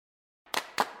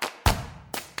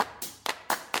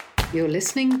You're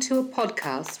listening to a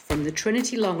podcast from the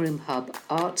Trinity Longroom Hub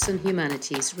Arts and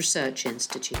Humanities Research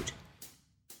Institute.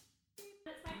 It's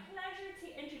my pleasure to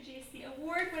introduce the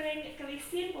award-winning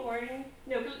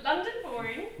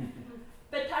London-born,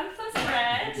 Betanzos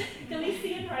bred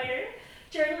Galician writer,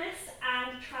 journalist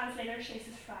and translator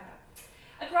Jesus Fraga.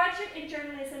 A graduate in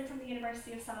journalism from the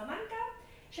University of Salamanca,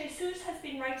 Jesus has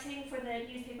been writing for the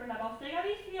newspaper La Voz de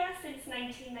Galicia since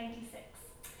 1996.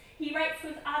 He writes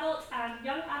both adult and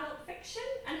young adult fiction,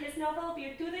 and his novel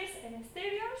Virtudes y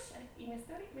Misterios,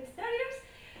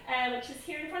 which is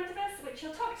here in front of us, which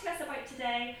he'll talk to us about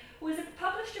today, was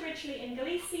published originally in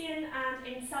Galician and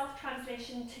in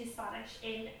self-translation to Spanish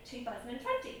in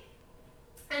 2020.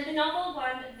 And the novel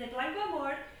won the Blanco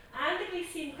Amor and the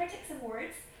Galician Critics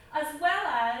Awards, as well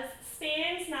as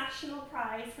Spain's National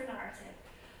Prize for Narrative,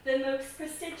 the most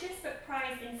prestigious book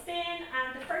prize in Spain,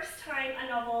 and the first time a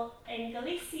novel in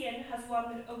Galician has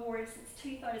won the award since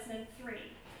 2003.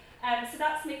 So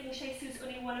that's making Jesus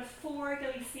only one of 4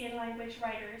 Galician language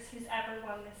writers who's ever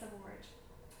won this award.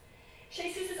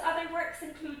 Jesus' other works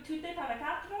include Tute para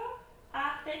Cuatro,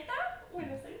 A Teta,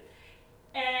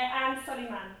 and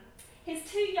Soliman. His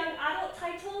 2 young adult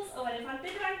titles, O Elefante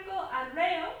Blanco and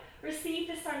Reo, received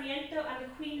the Sarmiento and the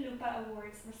Queen Lupa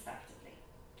Awards, respectively.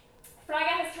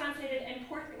 Fraga has translated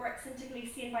important works into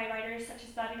Galician by writers such as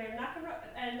Vladimir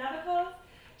Nabokov,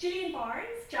 Julian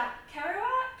Barnes, Jack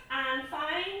Kerouac, Anne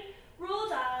Fine, Roald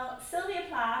Dahl, Sylvia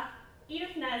Plath,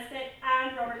 Edith Nesbit,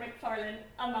 and Robert Macfarlane,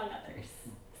 among others.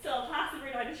 So I'll pass the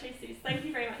word on to Jesus. Thank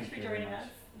you very much for joining us.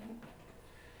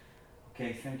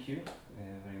 Okay, thank you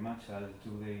very much. I'll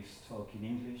do this talk in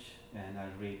English, and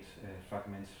I'll read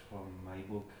fragments from my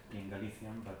book in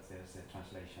Galician, but there's a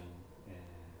translation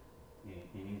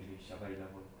in English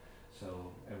available,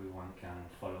 so everyone can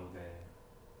follow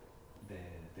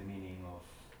the meaning of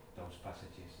those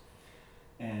passages.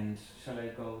 And shall I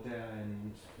go there?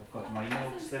 And I've got my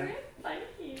notes there. Thank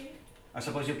you. I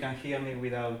suppose you can hear me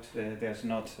without, there's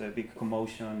not a big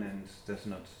commotion and there's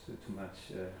not too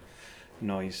much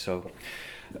noise. So,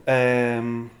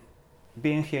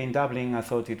 being here in Dublin, I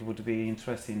thought it would be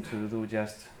interesting to do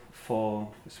just 4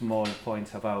 small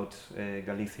points about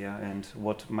Galicia and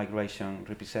what migration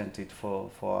represented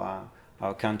for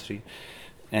our country.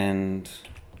 And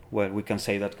well, we can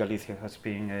say that Galicia has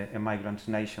been a migrant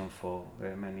nation for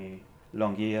many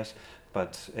long years,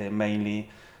 but mainly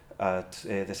at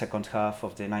the second half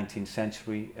of the 19th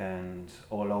century and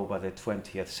all over the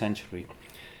 20th century.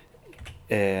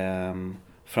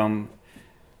 From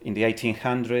in the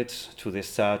 1800s to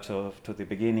the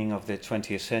beginning of the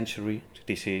 20th century,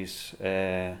 this is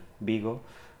Vigo,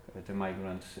 the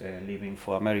migrants leaving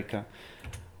for America.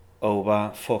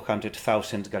 Over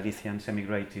 400,000 Galicians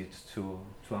emigrated to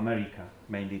America,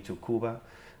 mainly to Cuba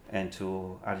and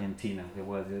to Argentina. They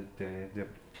were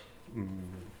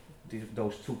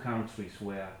those 2 countries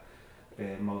where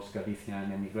most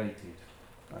Galicians emigrated,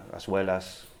 as well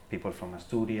as people from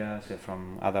Asturias,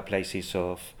 from other places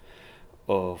of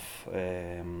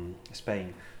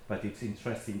Spain. But it's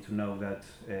interesting to know that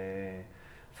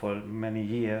for many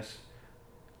years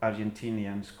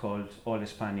Argentinians called all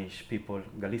Spanish people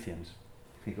Galicians,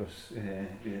 because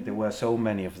there were so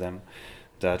many of them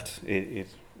that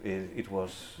it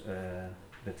was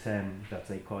the term that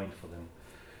they coined for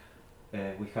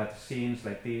them. We had scenes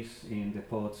like this in the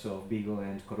ports of Vigo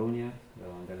and Coruña,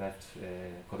 on the left,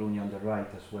 Coruña on the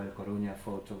right as well, Coruña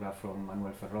photograph from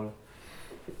Manuel Ferrol.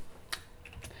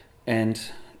 And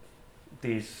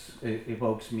this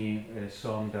evokes me a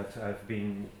song that I've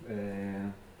been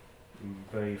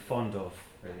very fond of.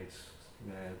 It's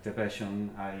the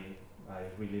version I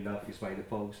really love is by The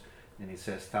Pogues, and it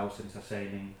says, "Thousands are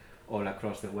sailing all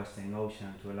across the Western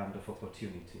Ocean to a land of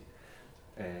opportunity."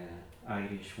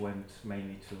 Irish went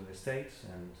mainly to the States,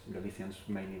 and Galicians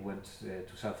mainly went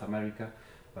to South America,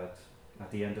 but at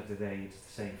the end of the day it's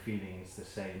the same feeling, it's the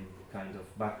same kind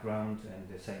of background and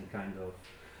the same kind of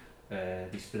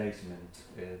displacement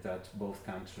that both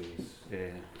countries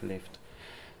lived.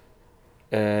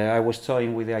 I was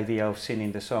toying with the idea of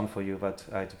singing the song for you, but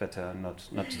I'd better not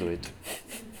do it.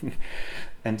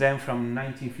 And then from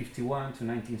 1951 to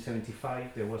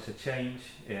 1975 there was a change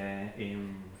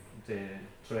in the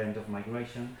trend of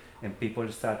migration, and people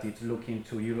started looking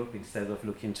to Europe instead of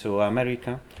looking to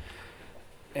America,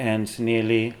 and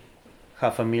nearly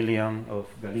 500,000 of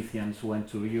Galicians went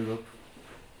to Europe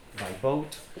by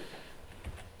boat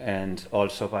and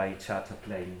also by charter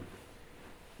plane.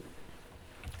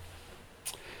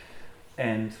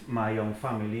 And my own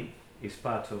family is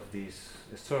part of this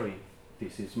story.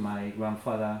 This is my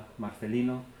grandfather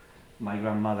Marcelino, my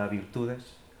grandmother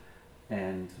Virtudes,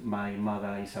 and my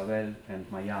mother Isabel and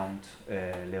my aunt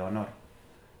Leonor.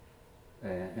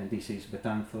 And this is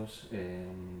Betanzos,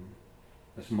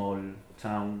 a small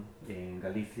town in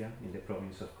Galicia, in the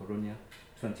province of Coruña,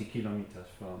 20 kilometers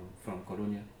from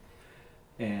Coruña.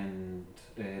 And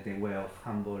they were of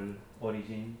humble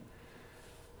origin,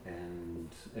 and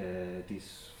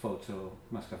this photo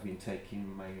must have been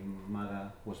taken. My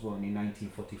mother was born in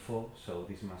 1944, so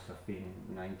this must have been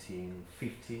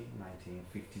 1950,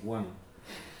 1951.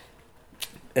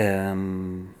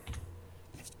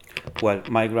 Well,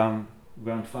 my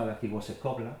grandfather, he was a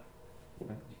cobbler.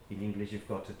 In English you've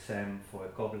got a term for a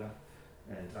cobbler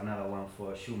and another one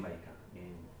for a shoemaker.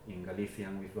 In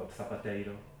Galician we've got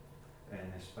zapatero,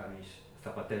 and Spanish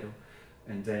zapatero,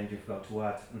 and then you've got to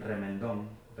add remendón.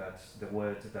 That's the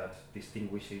word that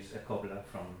distinguishes a cobbler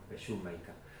from a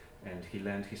shoemaker. And he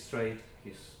learned his trade,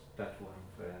 that one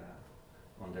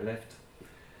on the left.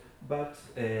 But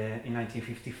in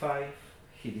 1955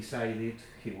 he decided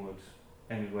he would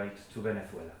emigrate to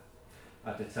Venezuela.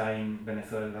 At the time,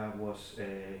 Venezuela was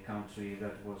a country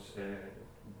that was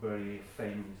very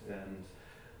famous and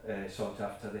sought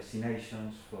after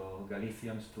destinations for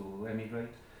Galicians to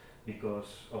emigrate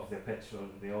because of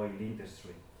the oil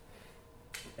industry.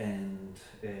 And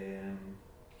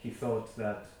he thought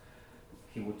that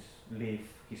he would leave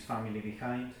his family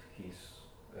behind, his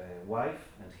wife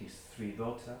and his 3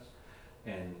 daughters,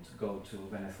 and go to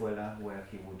Venezuela, where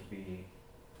he would be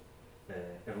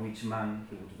a rich man.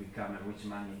 He would become a rich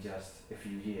man in just a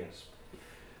few years.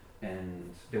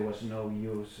 And there was no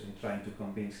use in trying to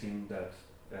convince him that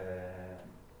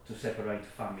to separate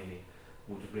family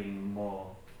would bring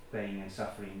more pain and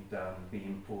suffering than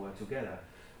being poor together.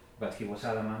 But he was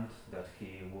adamant that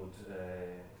he would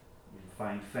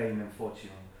find fame and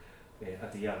fortune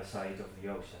at the other side of the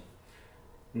ocean.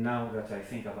 Now that I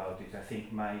think about it, I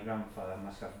think my grandfather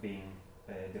must have been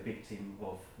the victim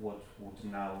of what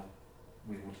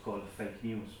we would call fake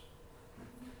news,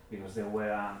 because there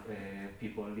were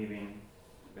people living,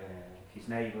 his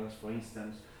neighbors for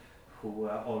instance, who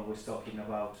were always talking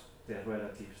about their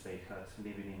relatives they had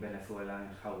living in Venezuela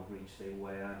and how rich they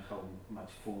were and how much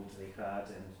food they had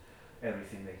and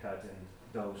everything they had, and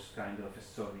those kind of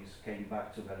stories came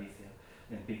back to Galicia,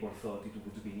 and people thought it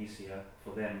would be easier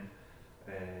for them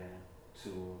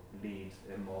to lead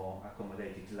a more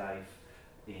accommodated life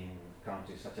in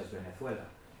countries such as Venezuela.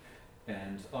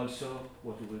 And also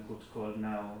what we could call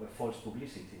now a false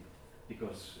publicity,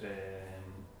 because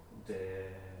the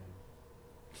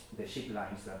ship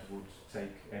lines that would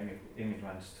take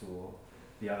immigrants to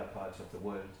the other parts of the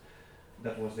world,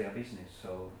 that was their business.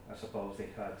 So I suppose they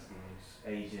had these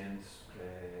agents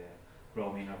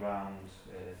roaming around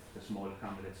the small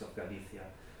hamlets of Galicia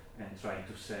and trying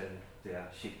to sell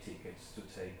their ship tickets to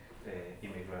take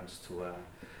immigrants to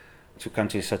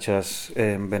countries such as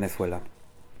Venezuela.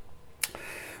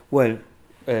 Well,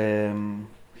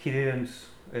 he didn't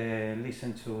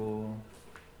listen to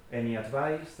any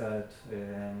advice that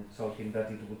told him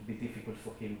that it would be difficult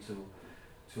for him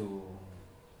to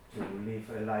live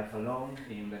a life alone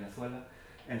in Venezuela,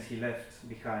 and he left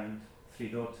behind 3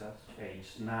 daughters,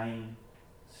 aged 9,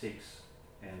 6,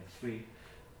 and 3,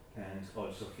 and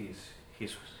also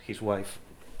his wife,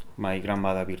 my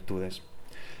grandmother Virtudes.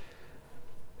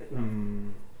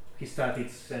 He started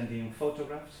sending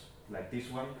photographs like this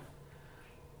one.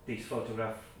 This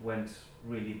photograph went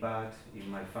really bad in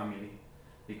my family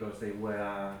because they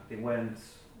weren't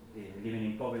living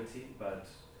in poverty, but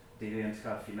they didn't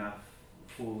have enough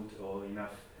food or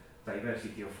enough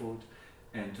diversity of food,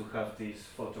 and to have this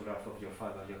photograph of your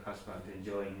father, your husband,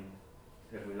 enjoying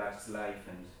a relaxed life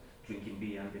and drinking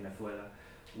beer in Venezuela,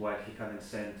 while he hadn't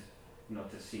sent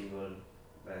not a single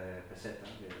peseta,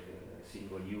 a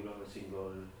single euro, a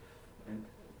single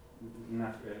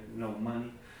no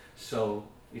money. So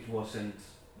it wasn't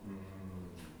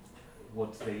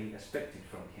what they expected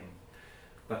from him.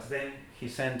 But then he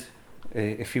sent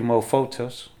a few more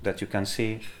photos that you can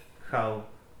see how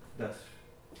that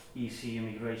easy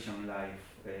immigration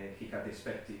life he had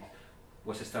expected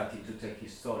was starting to take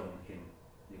his toll on him.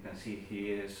 You can see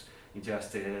he is in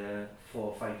just 4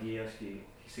 or 5 years, he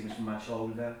seems much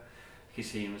older, he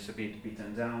seems a bit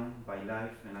beaten down by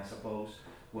life, and I suppose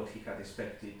what he had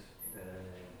expected,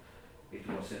 it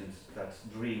wasn't that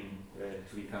dream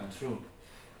to become true.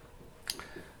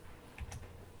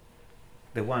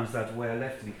 The ones that were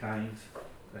left behind,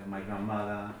 my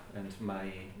grandmother and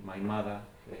my mother,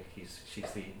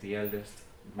 she's the eldest,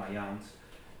 my aunt,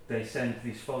 they sent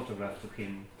this photograph to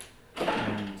him,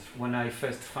 and when I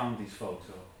first found this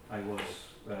photo, I was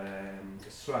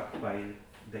struck by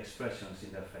the expressions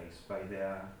in their face, by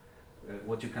their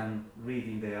what you can read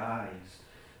in their eyes,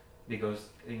 because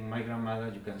in my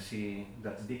grandmother you can see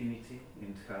that dignity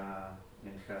in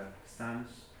her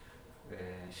stance.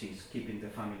 She's keeping the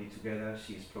family together.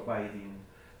 She's providing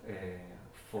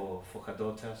for her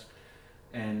daughters,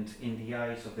 and in the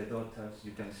eyes of the daughters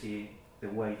you can see the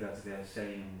way that they're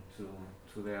saying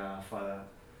to their father,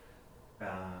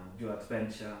 your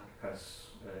adventure has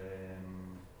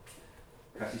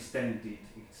extended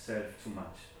itself too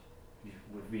much.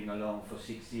 We've been alone for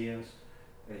 6 years,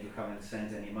 you haven't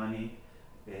sent any money,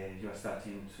 you are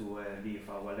starting to leave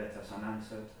our letters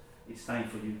unanswered. It's time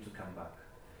for you to come back.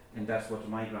 And that's what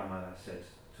my grandmother says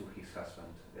to his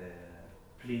husband.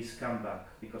 Please come back,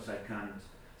 because I can't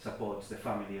support the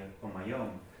family on my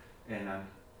own, and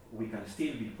we can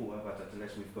still be poor, but at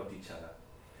least we've got each other.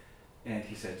 And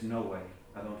he said, no way,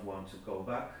 I don't want to go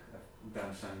back. I've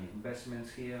done some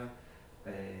investments here.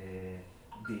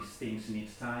 These things need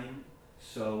time,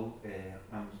 so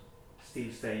I'm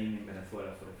still staying in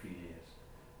Venezuela for a few years.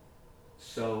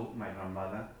 So my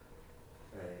grandmother,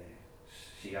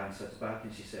 she answered back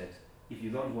and she said, if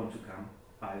you don't want to come,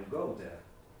 I'll go there.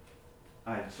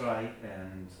 I'll try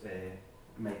and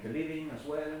make a living as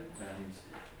well, and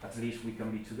at least we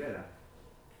can be together.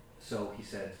 So he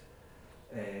said,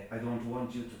 I don't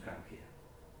want you to come here.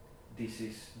 This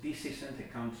isn't a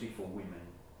country for women.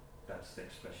 That's the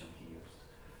expression he used.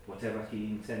 Whatever he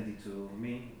intended to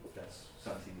mean, that's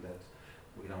something that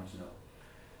we don't know.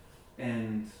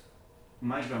 And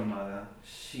my grandmother,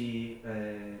 she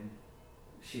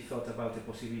thought about the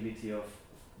possibility of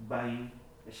buying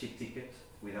a ship ticket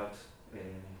without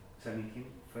telling him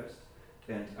first,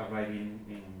 and arriving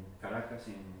in Caracas,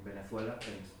 in Venezuela,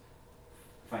 and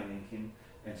finding him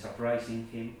and surprising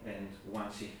him, and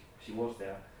once she was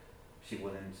there, she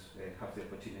wouldn't have the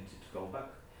opportunity to go back.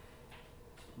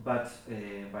 But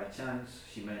by chance,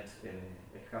 she met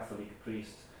a Catholic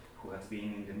priest who had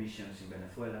been in the missions in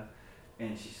Venezuela,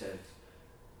 and she said,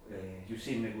 you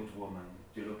seem a good woman,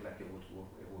 you look like a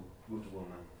good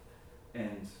woman,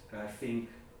 and I think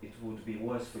it would be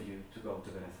worse for you to go to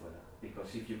Venezuela,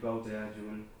 because if you go there, you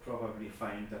will probably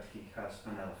find that he has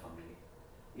another family.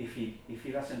 If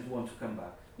he doesn't want to come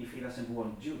back, if he doesn't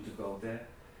want you to go there,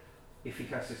 if he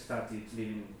has started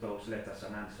leaving those letters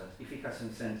unanswered, if he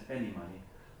hasn't sent any money,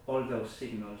 all those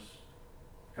signals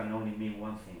can only mean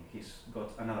one thing: he's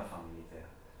got another family there.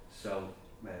 So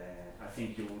I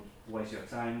think you would waste your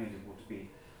time, and it would be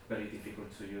very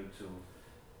difficult to you to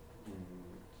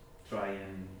try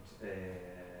and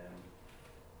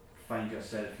find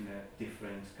yourself in a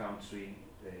different country,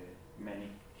 many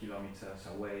kilometers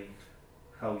away.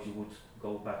 How you would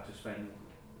go back to Spain?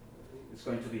 It's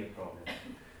going to be a problem.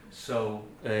 So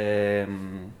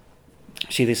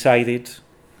she decided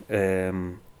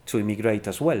to immigrate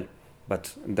as well,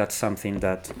 but that's something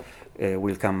that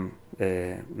will come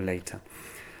later.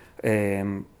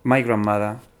 My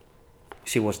grandmother,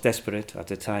 she was desperate at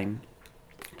the time.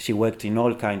 She worked in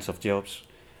all kinds of jobs.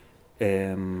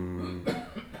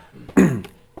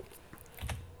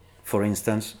 For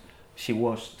instance, she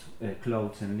washed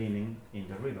clothes and linen in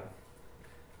the river.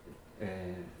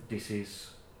 This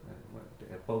is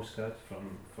a postcard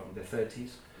from the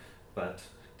 30s, but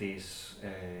this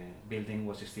building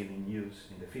was still in use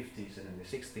in the 50s and in the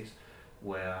 60s,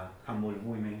 where humble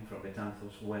women from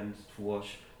Betanzos went to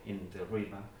wash in the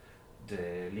river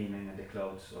the linen and the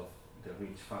clothes of the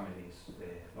rich families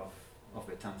of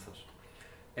Betanzos.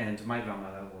 And my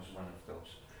grandmother was one of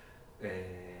those.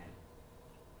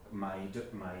 My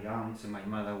aunt and my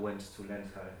mother went to lend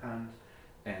her a hand,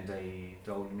 and they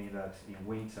told me that in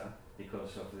winter,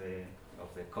 because of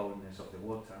the coldness of the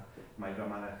water, my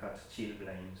grandmother had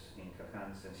chilblains in her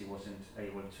hands, and she wasn't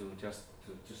able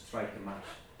to strike a match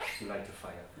to light a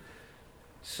fire.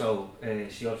 So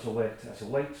she also worked as a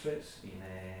waitress in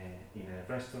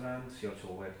a restaurant. She also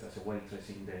worked as a waitress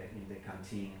in the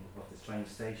canteen of the train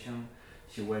station.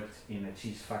 She worked in a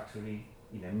cheese factory,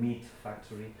 in a meat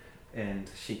factory, and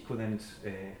she couldn't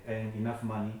earn enough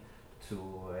money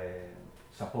to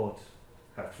support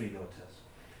her 3 daughters.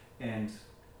 And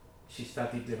she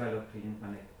started developing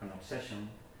an obsession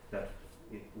that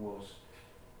it was,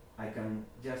 I can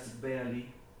just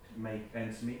barely make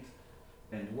ends meet,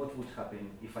 and what would happen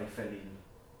if I fell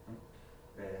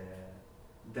ill?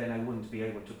 Then I wouldn't be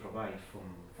able to provide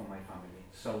for my family.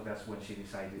 So that's when she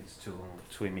decided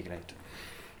to immigrate.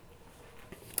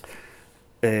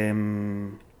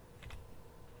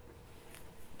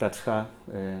 That's her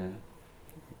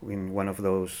in one of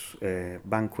those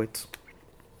banquets.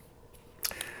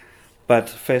 But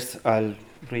first I'll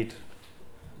read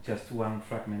just one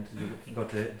fragment. You've got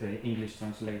the English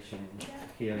translation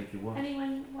here if you want.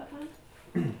 Anyone, what one?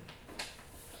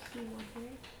 This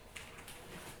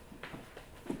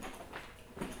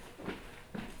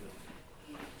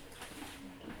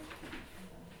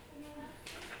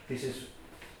is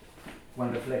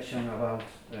one reflection about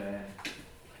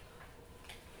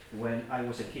when I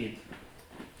was a kid.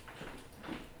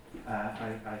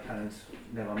 I hadn't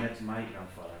never met my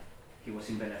grandfather. He was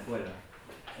in Venezuela,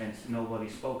 and nobody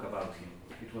spoke about him.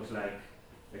 It was like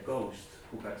a ghost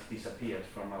who had disappeared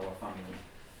from our family.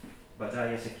 But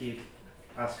I, as a kid,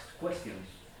 asked questions.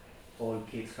 All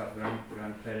kids have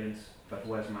grandparents, but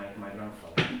where's my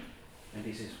grandfather? And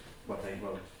this is what I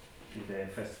wrote in the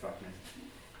first fragment.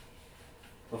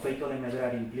 O feito de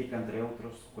medrar implica, entre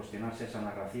outros, cuestionarse esa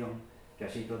narración que, a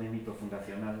xeito de mito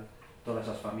fundacional, todas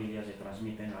as familias lle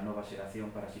transmiten á nova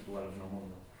xeración para situalos no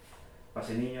mundo.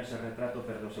 Pase niño ese retrato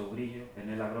perde o seu brillo, e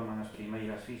nela agroman as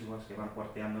primeiras fisguas que van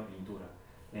cuarteando a pintura,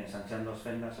 e ensanchando as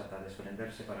fendas ata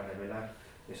desprenderse para revelar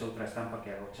esa outra estampa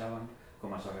que agochaban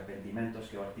como os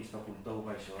arrepentimentos que o artista ocultou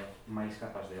baixo máis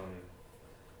capas de óleo.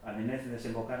 A nenez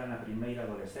desembocara na primeira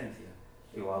adolescencia,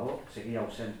 e o avó seguía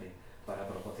ausente para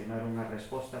proporcionar unhas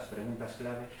respostas ás preguntas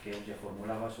clave que eu lle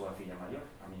formulaba a súa filla maior,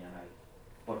 a miña nai.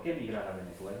 Por que emigrar a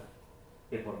Venezuela?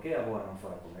 E por que a boa non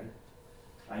fora con el?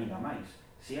 Ainda máis,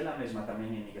 se ela mesma tamén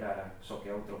emigrara, só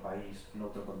que a outro país,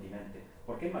 noutro continente,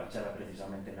 por que marchara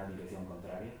precisamente na dirección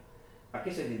contraria? A que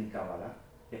se dedicaba lá?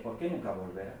 E por que nunca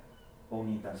volvera? Ou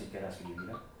nin tan siquiera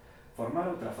escribira? Formar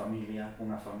outra familia,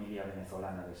 unha familia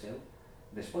venezolana de seu?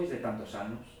 Despois de tantos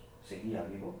anos, seguía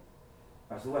vivo?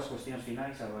 As dúas cuestións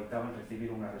finais adoitaban recibir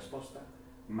unha resposta,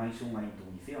 máis unha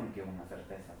intuición que unha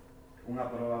certeza. Unha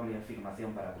probable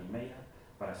afirmación para a primeira,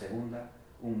 para a segunda,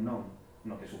 un non,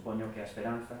 no que supoño que a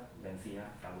esperanza vencía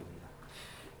a dúbida.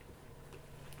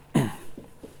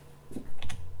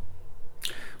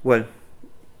 Well,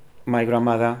 my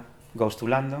grandmother goes to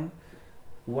London.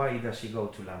 Why does she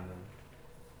go to London?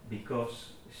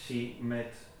 Because she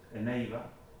met a neighbor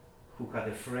who had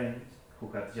a friend who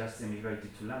had just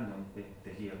emigrated to London the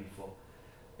year before,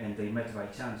 and they met by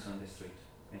chance on the street.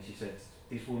 And she said,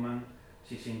 this woman,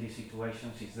 she's in this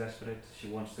situation, she's desperate,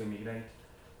 she wants to emigrate.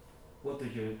 What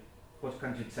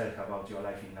can you tell her about your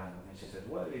life in London? And she said,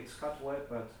 well, it's hard work,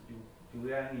 but you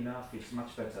earn enough, it's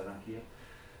much better than here.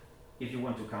 If you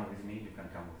want to come with me, you can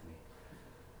come with me.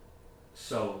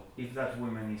 So, if that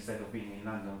woman, instead of being in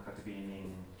London, had been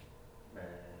in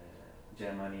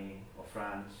Germany or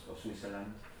France or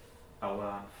Switzerland,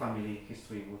 our family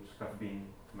history would have been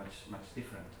much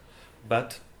different.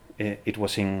 But it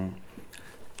was in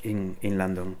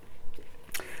London.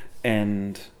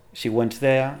 And she went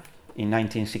there in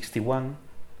 1961.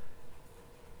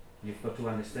 You've got to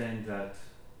understand that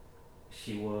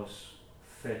she was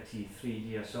 33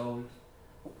 years old.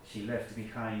 She left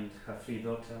behind her 3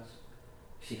 daughters.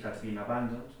 She had been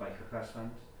abandoned by her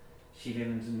husband. She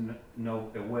didn't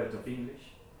know a word of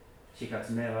English. She had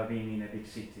never been in a big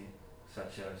city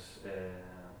such as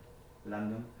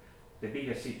London. The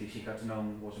biggest city she had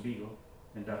known was Vigo,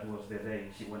 and that was the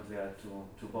day she went there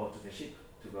to board the ship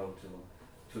to go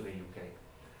to the UK.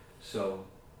 So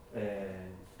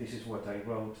this is what I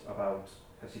wrote about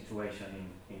her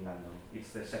situation in London.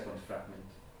 It's the second fragment.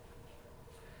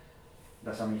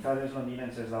 Das amizades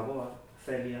londinenses da avoa,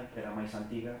 Celia era máis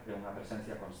antiga e unha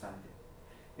presencia constante.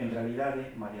 En realidade,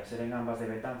 María Serén ambas de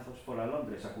Betanzos fora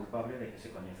Londres a culpable de que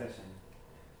se coñecesen.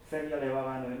 Celia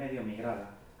levaba ano e medio migrada,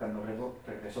 cando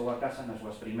regresou a casa nas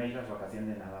súas primeiras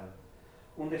vacacións de Nadal.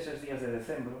 Un deses días de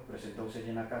decembro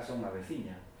presentouselle na casa unha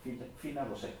veciña, Fina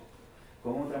do Seco,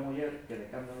 con outra muller que de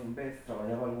cando en vez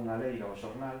traballaba algunha leira ao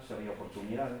xornal se había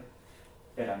oportunidade,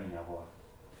 era a miña avoa.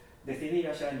 Decidira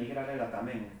xa emigrar ela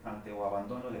tamén ante o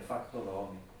abandono de facto do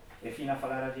home, e Fina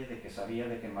falaralle de que sabía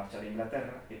de que marchara a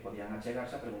Inglaterra e podían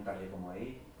achegarse a preguntarlle como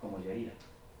lle ía.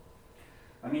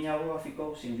 A miña avoa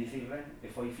ficou sin dicir ben e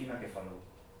foi Fina que falou,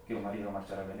 que o marido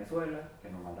marchara a Venezuela,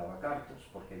 que non mandaba cartos,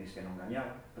 porque dis que non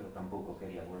gañaba, pero tampouco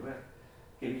quería volver,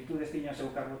 que virtudes tiña a seu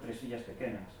cargo 3 fillas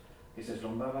pequenas, que se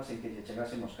eslombaba sen que lle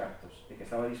chegasen os cartos, e que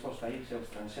estaba disposta a irse ao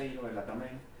estranxeiro ela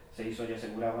tamén, se iso lle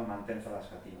aseguraba mantenza das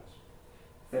cativas.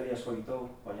 Celia escoitou,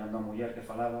 ollando a muller que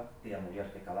falaba e a muller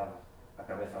que calaba, a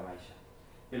cabeza baixa.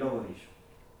 E logo dixo,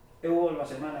 eu volvo a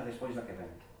semana despois da que ven.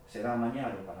 Será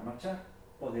amañalo para marchar,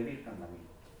 pode vir cando a mí.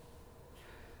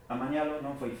 Amañalo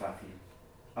non foi fácil.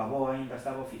 A avoa aínda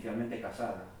estaba oficialmente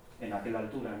casada, e naquela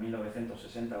altura, en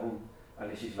 1961, a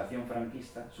legislación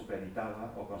franquista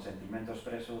supeditaba o consentimento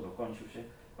expreso do cónxuxe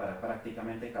para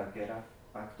prácticamente calquera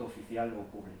acto oficial ou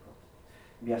público.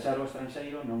 Viaxar ao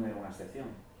estranxeiro non era unha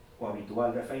excepción. O habitual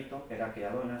de feito era que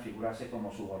a dona figurase como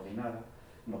subordinada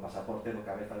no pasaporte do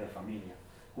cabeza de familia,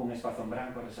 cun espazo en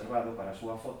branco reservado para a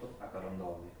súa foto a carón do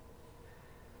home.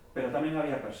 Pero tamén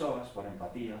había persoas, por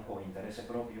empatía ou interese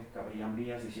propio, que abrían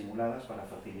vías disimuladas para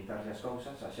facilitarlle as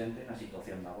cousas a xente na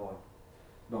situación da boa.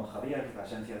 Don Javier, da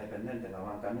axencia dependente da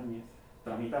Banca Núñez,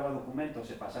 tramitaba documentos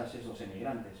e pasaxes dos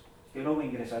emigrantes, que logo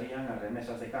ingresarían as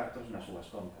remesas de cartos nas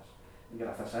súas contas.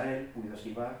 Grazas a él, puido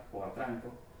esquivar o atranco,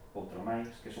 outro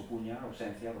máis que supuña a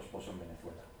ausencia do esposo en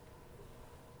Venezuela.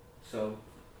 So,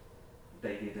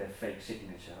 they did a fake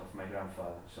signature of my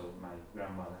grandfather, so my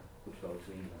grandmother could go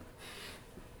to England.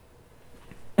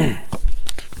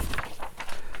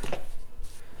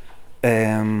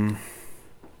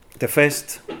 The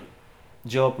first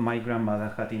job my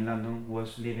grandmother had in London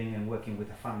was living and working with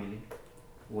a family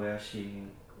where she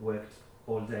worked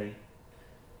all day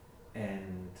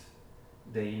and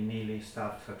they nearly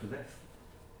starved her to death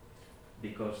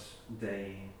because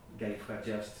they gave her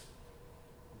just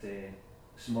the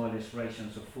smallest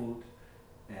rations of food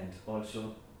and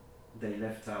also they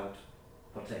left out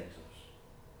potatoes.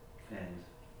 And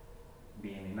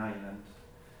being in Ireland,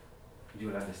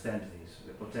 you'll understand this.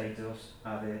 The potatoes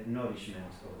are the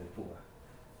nourishment of the poor.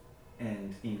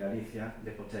 And in Galicia,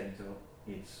 the potato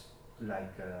is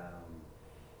like...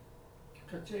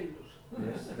 Cacheiros.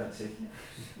 Yes, that's it.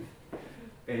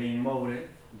 Erin Moure,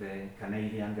 the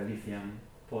Canadian Galician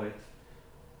poet,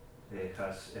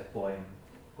 has a poem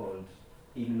called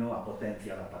Himno a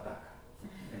Potencia da Pataca.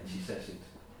 And she says it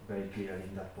very clearly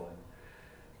in that poem.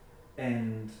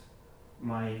 And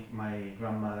my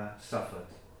grandmother suffered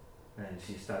and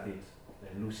she started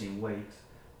losing weight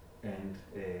and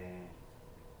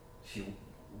she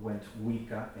went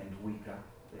weaker and weaker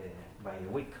by the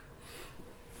week.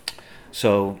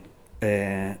 So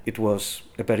it was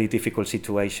a very difficult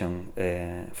situation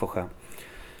for her.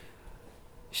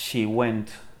 She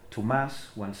went to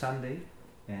Mass one Sunday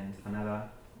and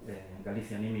another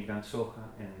Galician immigrant saw her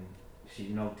and she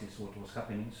noticed what was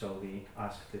happening, so he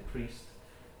asked the priest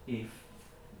if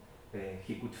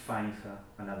he could find her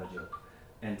another job.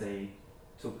 And they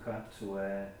took her to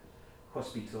a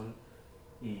hospital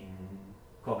in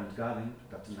Covent Garden,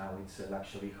 that now it's a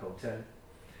luxury hotel.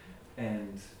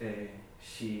 And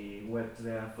she worked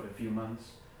there for a few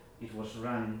months. It was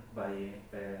run by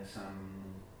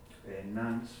some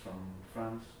nuns from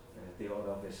France, the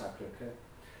Order of the Sacré-Cœur.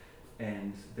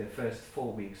 And the first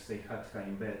 4 weeks they had her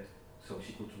in bed so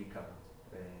she could recover.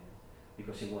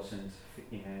 Because she wasn't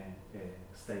in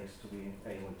a state to be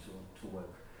able to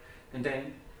work. And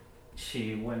then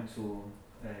she went to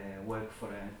work for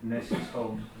a nurse's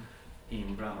home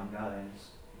in Bramham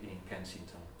Gardens in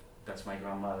Kensington. That's my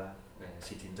grandmother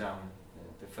sitting down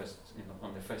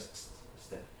on the first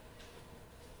step.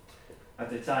 At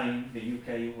the time, the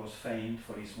UK was famed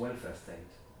for its welfare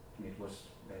state. It was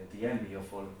the envy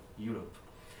of all Europe.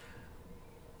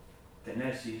 The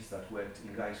nurses that worked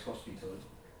in Guy's Hospital,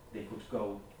 they could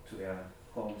go to their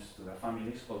homes, to their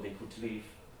families, or they could live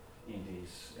in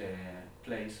this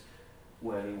place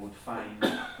where they would find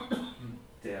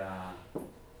their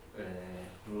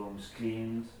rooms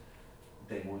cleaned,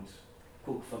 they would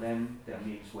cook for them, their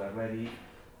meals were ready,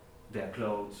 their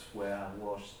clothes were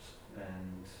washed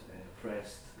and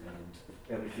pressed, and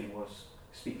everything was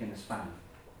speaking Spanish,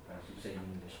 as you say in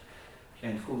English.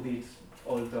 And who did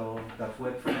all that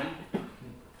work for them?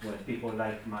 Well, people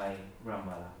like my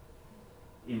grandmother.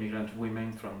 Immigrant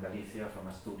women from Galicia, from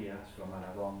Asturias, from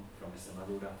Aragon, from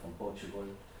Extremadura, from Portugal,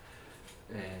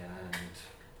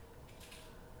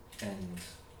 and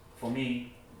for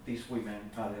me, these women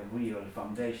are the real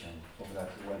foundation of that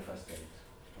welfare state.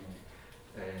 I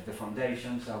mean, the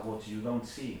foundations are what you don't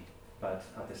see, but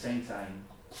at the same time,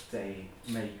 they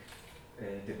make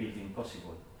the building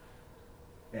possible.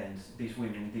 And these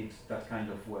women did that kind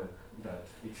of work that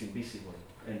it's invisible,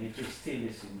 and it still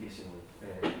is invisible.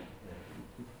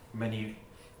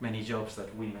 Many jobs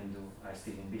that women do are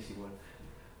still invisible,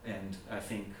 and I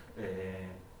think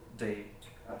they,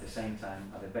 at the same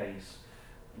time, at the base,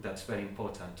 that's very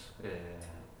important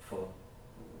for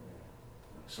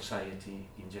society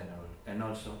in general, and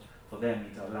also for them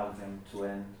it allowed them to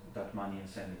earn that money and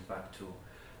send it back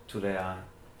to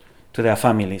their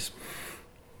families.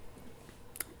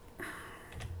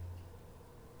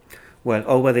 Well,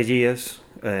 over the years,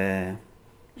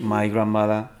 my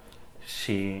grandmother,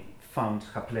 she found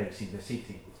her place in the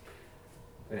city.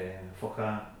 For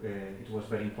her, it was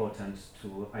very important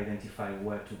to identify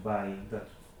where to buy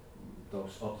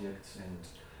those objects and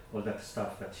all that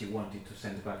stuff that she wanted to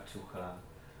send back to her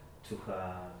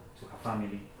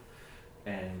family.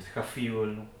 And her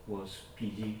fuel was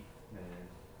PG,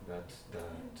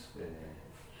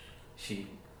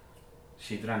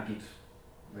 she drank it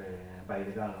by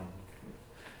the gallon.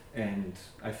 And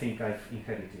I think I've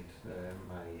inherited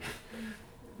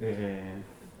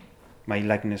my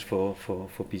likeness for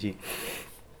PG.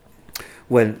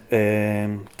 Well,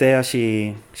 there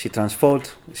she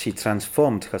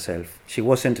transformed herself. She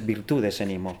wasn't Virtudes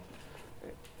anymore.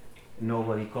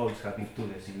 Nobody calls her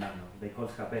Virtudes in London. They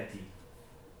called her Betty,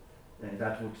 and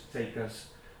that would take us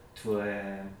to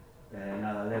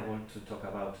another level to talk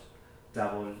about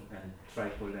double and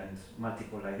triple and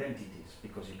multiple identities,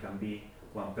 because you can be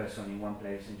one person in one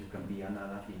place and you can be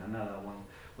another in another one,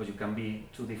 or you can be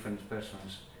two different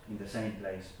persons in the same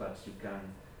place, but you can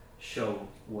show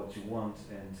what you want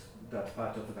and that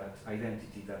part of that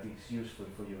identity that is useful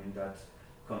for you in that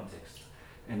context.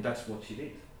 And that's what she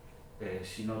did.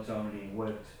 She not only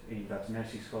worked in that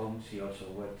nurse's home, she also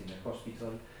worked in a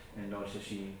hospital, and also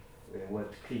she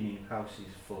worked cleaning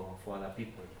houses for other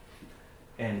people.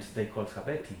 And they called her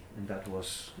Betty, and that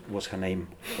was her name.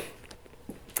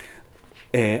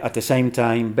 At the same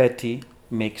time, Betty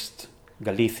mixed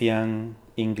Galician,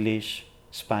 English,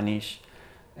 Spanish,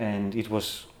 and it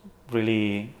was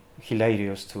really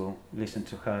hilarious to listen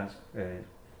to her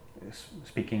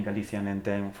speaking Galician and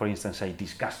then, for instance, say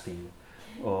disgusting,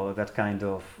 or that kind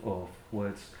of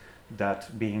words that,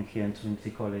 being here in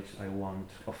Trinity College, I won't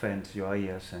offend your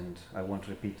ears and I won't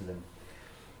repeat them.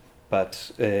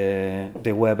 But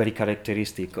they were very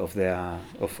characteristic of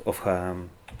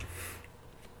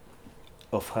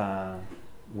her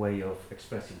way of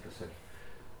expressing herself.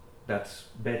 That's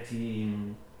Betty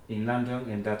in London,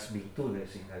 and that's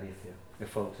Virtudes in Galicia, a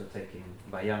photo taken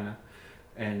by Anna.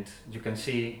 And you can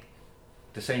see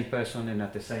the same person, and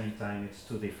at the same time it's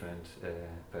two different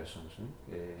persons.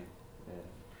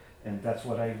 And that's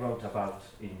what I wrote about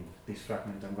in this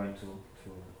fragment I'm going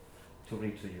to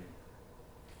read to you.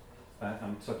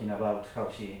 I'm talking about how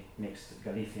she mixed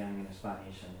Galician and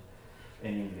Spanish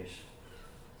and English.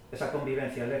 Esa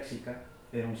convivencia léxica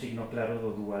era un signo claro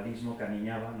do dualismo que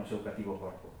aniñaba no seu cativo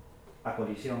corpo. A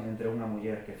colisión entre unha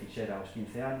muller que fixera aos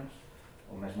 15 anos,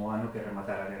 o mesmo ano que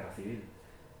rematara a Guerra Civil,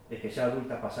 e que xa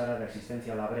adulta pasara da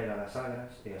existencia labrera das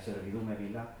Agras e a servidume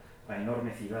vilá a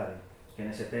enorme cidade que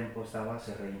nese tempo estaba a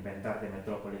se reinventar de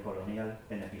metrópole colonial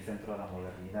en epicentro da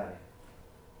modernidade.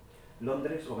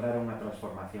 Londres obrara unha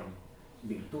transformación.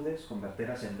 Virtudes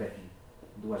converteras en Betty,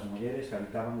 dúas mulleres que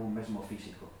habitaban un mesmo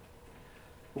físico.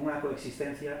 Unha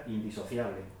coexistencia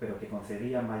indisociable, pero que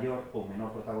concedía maior ou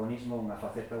menor protagonismo unha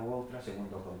faceta ou outra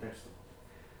segundo o contexto.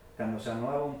 Cando se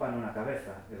anuaba un pano na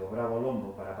cabeza e dobraba o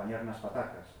lombo para apañar nas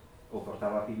patacas ou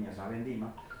cortaba piñas na vendima,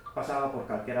 pasaba por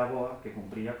calquera boa que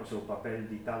cumpría co seu papel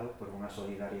ditado por unha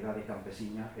solidaridade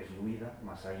campesiña esluída,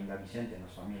 mas aínda vixente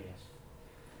nas familias.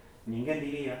 Ninguén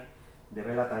diría, de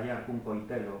vela tallar cun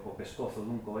coitelo o pescozo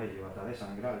dun coello ata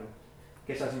desangralo,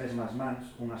 que esas mesmas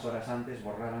mans unhas horas antes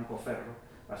borraran co ferro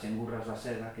as engurras da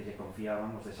seda que lle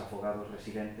confiaban os desafogados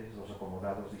residentes dos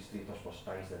acomodados distritos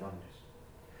postais de Londres.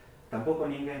 Tampouco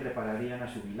ninguén repararía na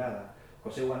xubilada,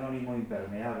 co seu anónimo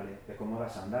impermeable e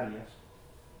cómodas sandalias,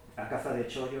 a caza de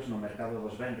chollos no mercado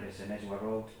dos Vendres en Edgware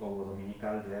Road ou o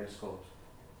dominical de Earls Court,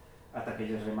 ata que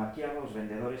lles remaquiaba os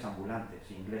vendedores ambulantes,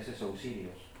 ingleses ou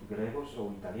sirios, gregos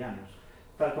ou italianos,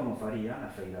 tal como faría na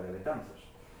feira de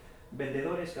Betanzos.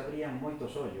 Vendedores que abrían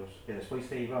moitos ollos e despois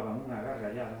ceibaban unha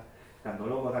gargallada cando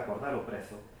logo de acordar o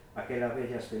prezo, aquela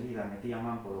vella espelida metía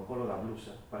man polo colo da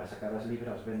blusa para sacar as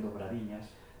libras ben dobradiñas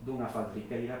dunha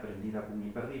faltriqueira prendida cun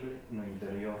imperdible no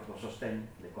interior do sostén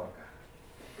de corca.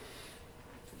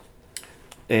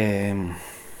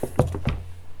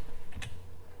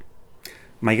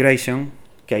 Migration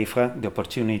gave her the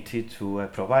opportunity to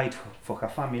provide for her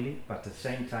family, but at the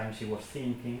same time she was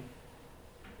thinking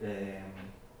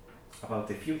about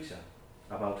the future,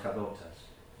 about her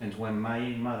daughters. And when my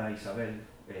mother Isabel,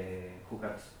 who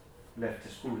had left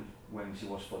school when she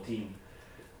was 14,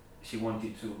 she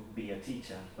wanted to be a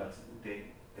teacher, but the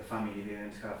family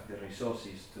didn't have the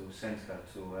resources to send her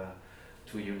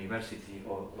to university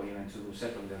or even to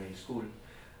secondary school.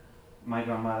 My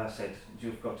grandmother said,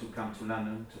 "You've got to come to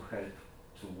London to help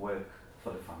to work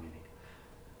for the family."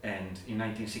 And in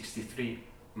 1963,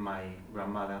 my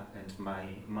grandmother and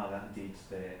my mother did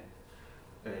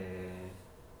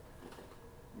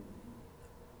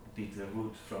the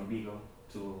route from Vigo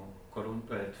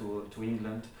to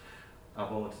England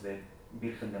aboard the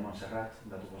Virgen de Montserrat.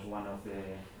 That was one of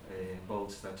the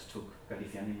boats that took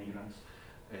Galician immigrants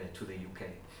to the UK.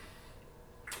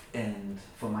 And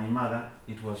for my mother,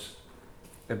 it was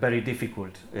a very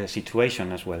difficult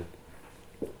situation as well.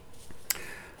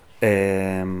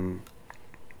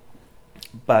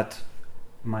 But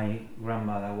my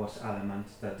grandmother was adamant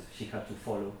that she had to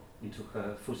follow into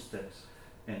her footsteps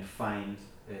and find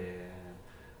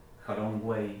her own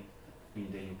way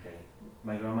in the UK.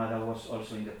 My grandmother was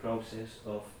also in the process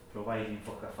of providing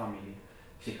for her family.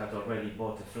 She had already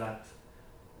bought a flat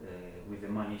with the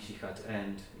money she had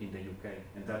earned in the UK,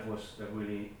 and that was a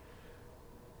really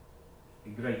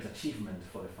great achievement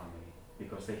for the family,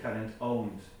 because they hadn't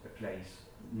owned a place,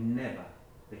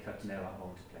 they had never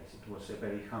owned a place. It was a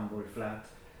very humble flat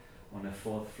on a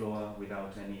 4th floor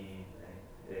without any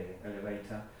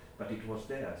elevator, but it was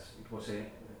theirs. It was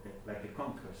like a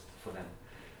conquest for them.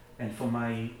 And for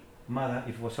my mother,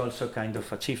 it was also kind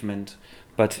of achievement,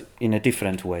 but in a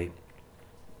different way.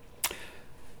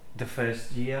 The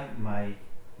first year, my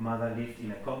mother lived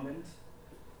in a convent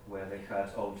where they had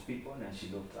old people and she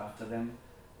looked after them.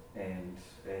 And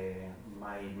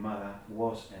my mother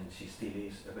was, and she still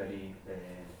is, a very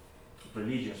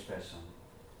religious person.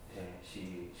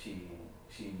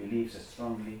 She believes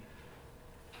strongly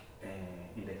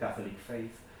in the Catholic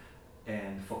faith,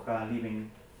 and for her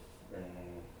living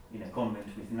in a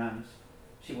convent with nuns,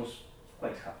 she was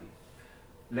quite happy.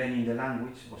 Learning the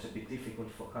language was a bit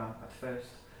difficult for her at first,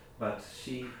 but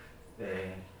she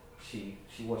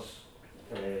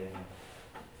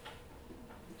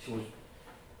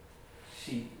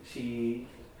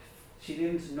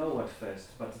didn't know at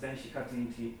first, but then she had the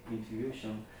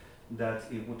intuition that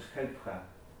it would help her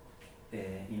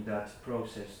in that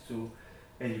process to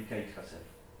educate herself.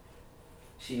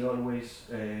 She had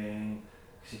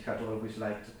always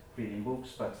liked reading books,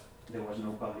 but there was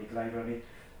no public library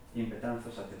in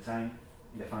Betanzos at the time.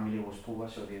 The family was poor,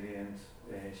 so she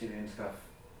didn't have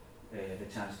the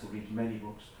chance to read many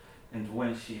books. And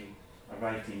when she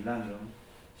arrived in London,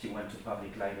 she went to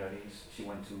public libraries, she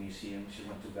went to museums, she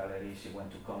went to galleries, she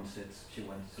went to concerts, she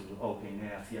went to open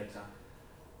air theatre,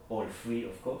 all free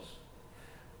of course,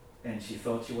 and she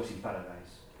thought she was in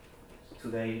paradise.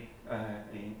 Today,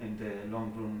 in the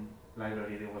Long Room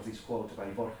Library, there was this quote by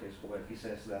Borges where he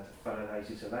says that paradise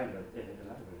is a library,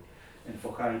 and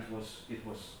for her it was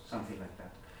something like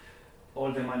that.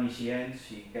 All the money she earned,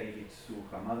 she gave it to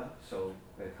her mother, so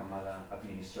her mother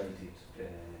administrated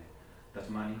that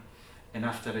money. And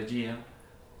after a year,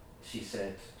 she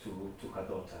said to her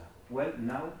daughter, well,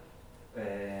 now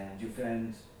you've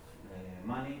earned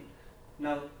money,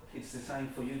 now it's the time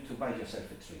for you to buy yourself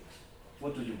a treat.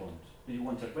 What do you want? Do you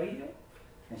want a radio?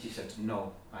 And she said,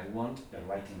 no, I want a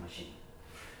writing machine.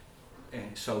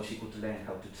 And so she could learn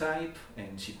how to type,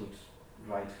 and she could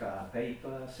write her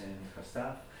papers and her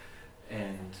stuff,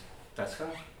 and that's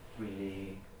her,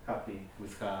 really happy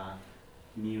with her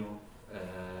new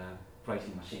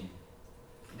writing machine.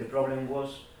 The problem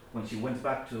was when she went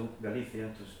back to Galicia,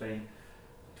 to Spain,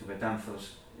 to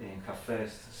Betanzos, in her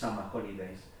first summer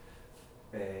holidays,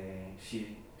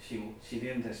 she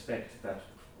didn't expect that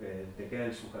the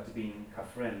girls who had been her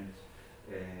friends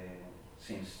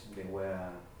since they were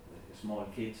small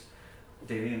kids,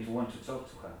 they didn't want to talk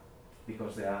to her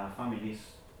because their families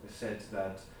said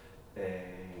that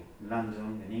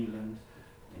London and England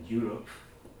and Europe,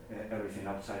 everything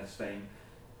outside Spain,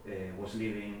 was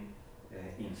living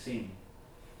in sin,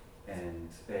 and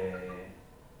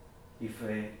if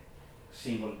a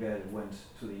single girl went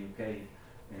to the UK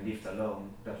and lived alone,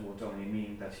 that would only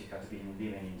mean that she had been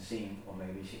living in sin, or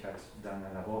maybe she had done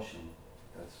an abortion.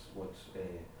 That's what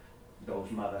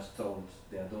those mothers told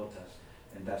their daughters,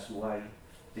 and that's why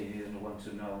they didn't want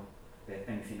to know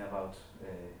anything about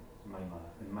my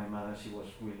mother. And my mother, she was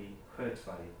really hurt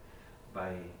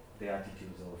by the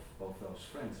attitudes of those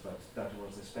friends, but that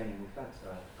was the Spain we had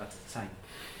at the time.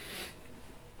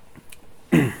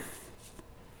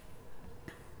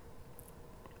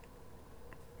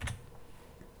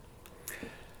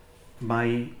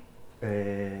 My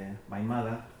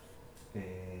mother,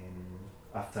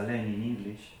 after learning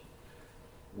English,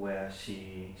 where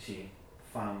she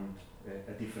found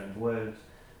a different world,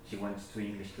 she went to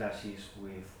English classes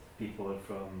with people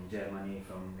from Germany,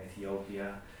 from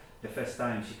Ethiopia. The first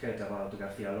time she heard about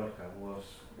García Lorca was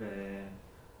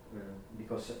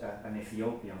because an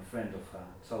Ethiopian friend of her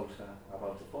told her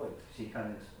about the poet. She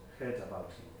hadn't heard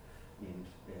about him in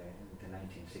the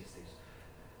 1960s.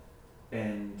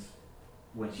 And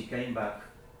when she came back,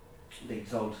 they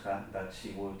told her that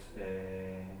she would,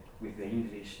 with the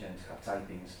English and her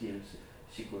typing skills,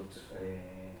 she could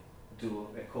do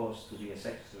a course to be a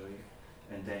secretary,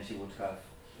 and then she would have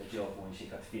a job when she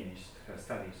had finished her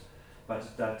studies.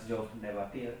 But that job never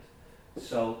appeared,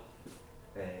 so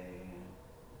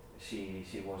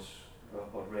she was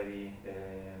already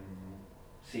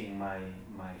seeing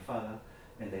my father,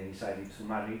 and they decided to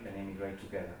marry and emigrate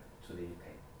together to the UK.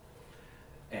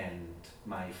 And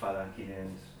my father, he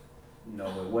didn't know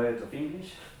a word of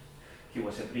English. He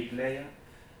was a bricklayer.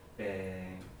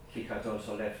 He had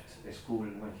also left school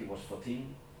when he was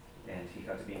 14, and he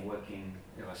had been working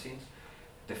ever since.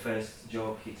 the first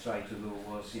job he tried to do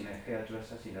was in a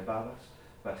hairdresser's, in a barber's,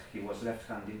 but he was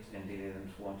left-handed and they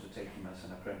didn't want to take him as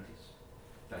an apprentice.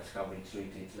 That's how they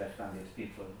treated left-handed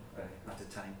people at the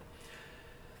time.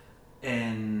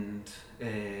 And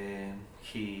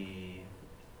he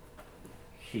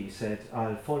said,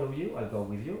 I'll follow you, I'll go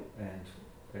with you, and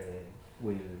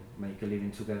we'll make a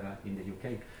living together in the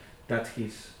UK. That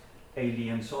his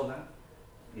alien soda,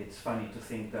 it's funny to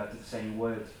think that the same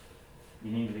word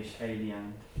in English,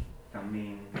 alien, can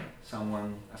mean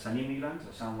someone as an immigrant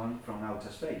or someone from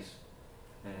outer space.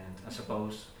 And I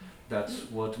suppose that's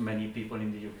what many people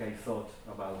in the UK thought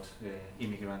about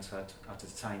immigrants at the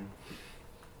time.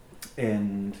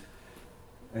 And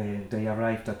they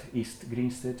arrived at East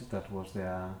Grinstead, that was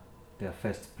their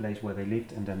first place where they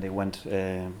lived, and then they went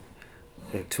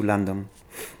to London.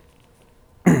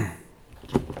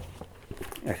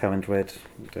 I haven't read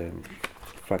the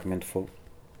fragment 4.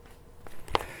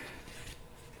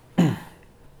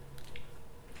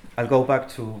 I'll go back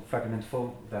to fragment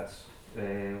 4. That's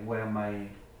where my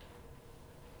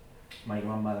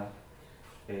grandmother,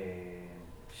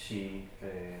 she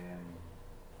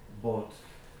bought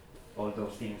all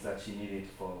those things that she needed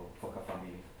for her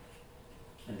family.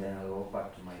 And then I'll go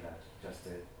back to my dad, just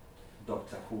a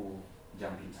Doctor Who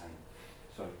jumping time.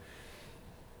 Sorry.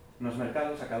 Nos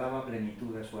mercados acadaba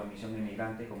plenitud de súa misión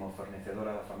emigrante como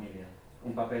fornecedora da familia,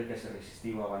 un papel que se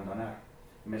resistiu a abandonar,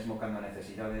 mesmo cando a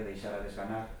necesidade deixara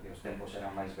desganar e os tempos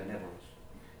eran máis benévolos.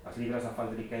 As libras da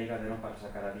faldriqueira deron para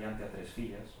sacar adiante a 3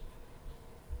 fillas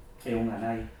e unha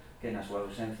nai que na súa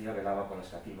ausencia velaba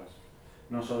polas cativas.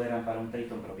 Non só deran para un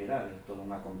teito en propiedade, toda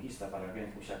unha conquista para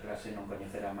alguén cuxa clase non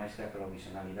coñecera máis que a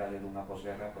provisionalidade dunha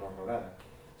posguerra prorrogada,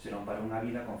 senón para unha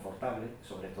vida confortable e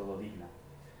sobre todo digna.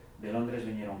 De Londres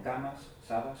viñeron camas,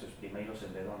 sabas e os primeiros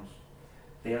edredóns,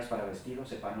 teas para vestidos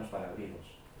e panos para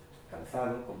abrigos,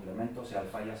 calzado, complementos e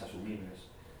alfaias asumibles,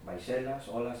 baixelas,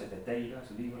 olas e teteiras,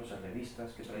 libros e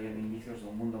revistas que traían indicios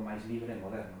dun mundo máis libre e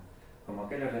moderno, como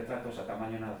aqueles retratos a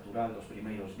tamaño natural dos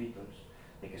primeiros Beatles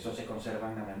e que só se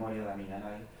conservan na memoria da miña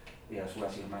nai e as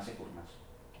súas irmás e curmas.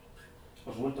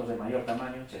 Os bultos de maior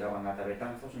tamaño chegaban ata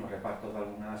Betanzos no reparto de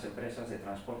algunhas empresas de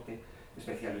transporte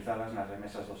especializadas nas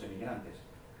remesas dos emigrantes.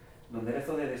 Do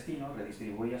enderezo de destino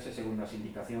redistribuíase segundo as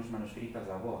indicacións manuscritas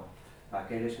da avoa, a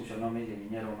aqueles cuxo nome lle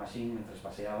viñera o maxín mentres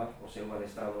paseaba o seu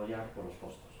adestrado ollar polos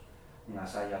postos. Unha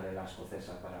saia de la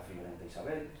escocesa para a friolenta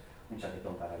Isabel, un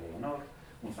chaquetón para Leonor,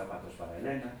 uns zapatos para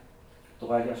Elena,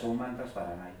 toallas ou mantas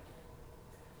para Nai.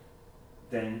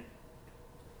 Then,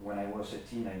 when I was a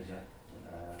teenager,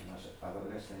 was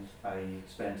adolescent, I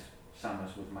spent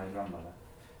summers with my grandmother,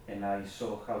 and I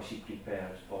saw how she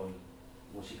prepared all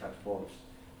what she had bought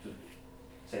to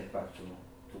take back to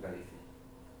Galicia.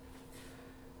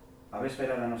 A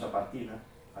véspera da nosa partida,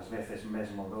 ás veces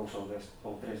mesmo 2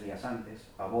 ou 3 días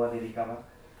antes, a avoa dedicaba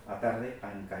a tarde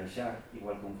a encaixar,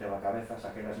 igual que un cabezas,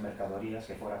 aquelas mercadorías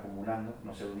que fora acumulando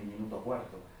no seu diminuto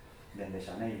cuarto, dende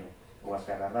xaneiro, ou as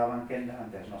que agardaban quenda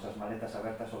ante as nosas maletas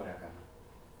abertas sobre a cama.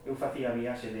 Eu facía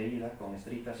viaxe de ida con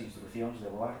estritas instruccións de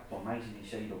voar o máis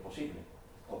lixeiro posible,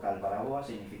 o cal para a boa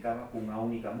significaba unha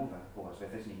única muda, ou ás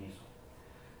veces nin iso.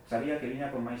 Sabía que viña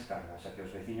con máis carga, xa que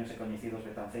os veciños e coñecidos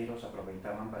betanceiros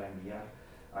aproveitaban para enviar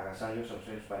agasallos aos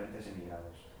seus parentes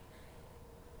emigrados.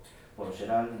 Por o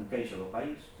xeral, un queixo do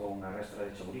país ou unha restra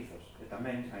de chourizos, e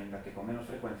tamén, aínda que con menos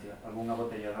frecuencia, algunha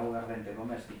botella de auga ardente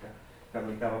doméstica que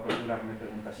adoitaba procurarme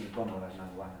preguntas incómodas na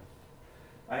aduana.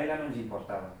 A ela non lle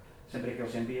importaba, sempre que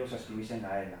os envíos excluísen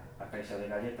a ela. A caixa de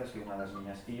galletas que unha das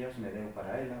miñas tías me deu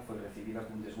para ela foi recibida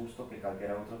cun desgusto que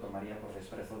calquera outro tomaría por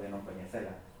desprezo de non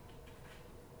coñecela,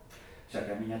 xa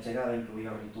que a miña chegada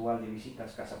incluía o ritual de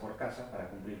visitas casa por casa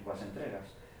para cumprir coas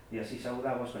entregas, e así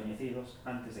saudaba os coñecidos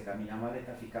antes de que a miña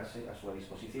maleta ficase a súa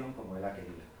disposición como ela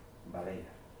quería,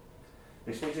 baleira.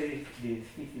 Despois de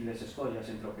difíciles escollas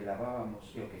entre o que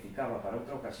lavábamos e o que ficaba para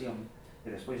outra ocasión, e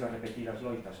despois das repetidas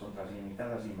loitas contra as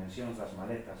limitadas dimensións das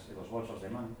maletas e dos bolsos de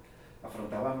man,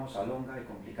 afrontábamos a longa e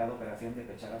complicada operación de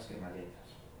pechar as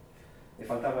cremalleiras. E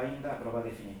faltaba aínda a proba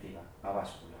definitiva, a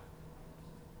báscula,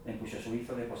 en cuxo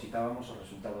suízo depositábamos o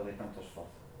resultado de tanto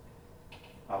esforzo.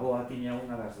 A boa tiña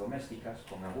unha das domésticas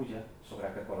con agulla sobre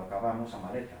a que colocábamos a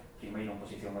maleta, primeiro en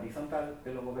posición horizontal e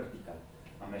logo vertical,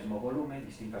 a mesmo volume e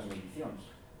distintas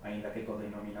medicións, aínda que co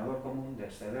denominador común de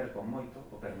exceder con moito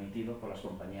o permitido polas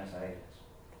compañías aéreas.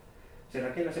 Se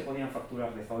daquela se podían facturar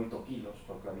 18 kilos,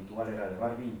 porque o habitual era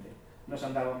levar 20, nos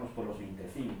andábamos polos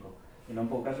 25, e non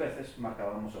poucas veces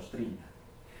marcábamos os 30.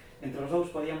 Entre os dous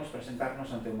podíamos presentarnos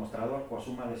ante o mostrador coa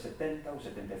suma de 70 ou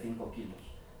 75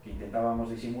 kilos, que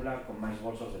intentábamos disimular con máis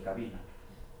bolsos de cabina.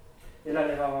 Ela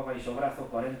levaba baixo brazo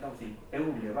 40 ou 50, eu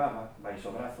levaba baixo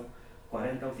brazo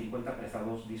 40 ou 50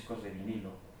 prezados discos de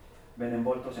vinilo, ben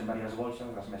envoltos en varias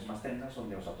bolsas das mesmas tendas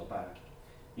onde os atopara.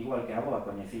 Igual que a avoa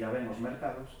coñecía ben os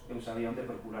mercados, eu sabía onde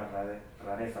procurar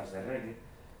rarezas de reggae,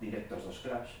 directos dos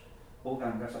Clash ou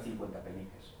gangas a 50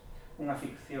 peniques. Unha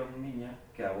ficción miña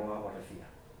que a avoa aborrecía.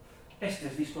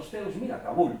 Estes discos teus, mira que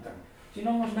abultan. Se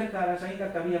non os mercaras, ainda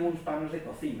que habían uns panos de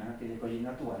cocina que lle collín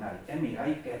a túa nai. E mira,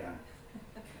 aí quedan.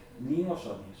 Nin os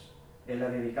sones.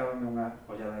 Ela dedicábame unha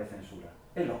ollada de censura.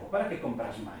 E logo, para que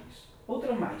compras máis?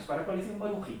 Outro máis, para a colección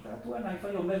Barujita. A túa nai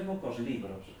fai o mesmo cos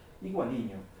libros.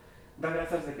 Igualiño. Dá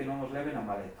grazas de que non os leve na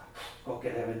maleta. Co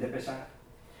que deben de pesar.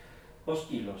 Os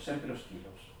kilos, sempre os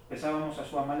kilos. Pesábamos a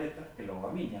súa maleta e logo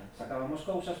a miña. Sacábamos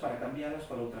cousas para cambialas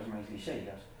por outras máis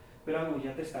lixeiras. Pero a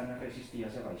agulla testana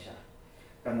resistíase a baixar.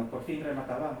 Cando por fin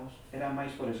rematábamos, era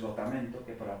máis por esgotamento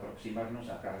que por aproximarnos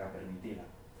á carga permitida.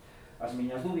 As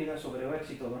miñas dúbidas sobre o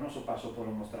éxito do noso paso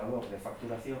polo mostrador de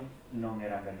facturación non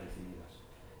eran ben recibidas.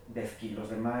 10 kilos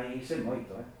de máis é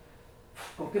moito,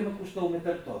 Con que me custou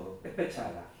meter todo? E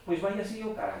pechada? Pois vai así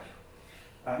o carallo.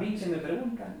 A min, se me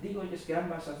preguntan, dígolles que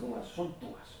ambas as dúas son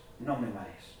túas, non me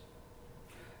mares.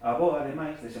 A avoa,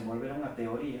 ademais, desenvolvera unha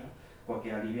teoría coa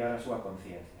que aliviar a súa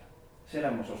conciencia. Se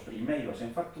éramos os primeiros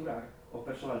en facturar, o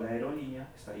persoal da aerolínea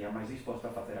estaría máis disposto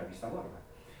a facer a vista gorda,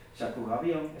 xa que o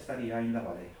avión estaría aínda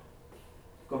valeiro.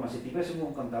 Como se tivesen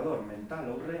un contador mental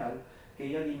ou real que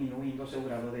ia diminuindo o seu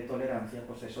grado de tolerancia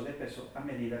co exceso de peso a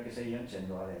medida que se ia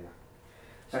enchendo a dela.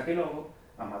 Xa que logo,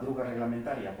 a madruga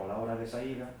reglamentaria pola hora de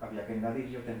saída, había que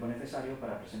engadirlle o tempo necesario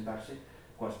para presentarse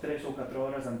coas 3 ou 4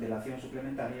 horas de antelación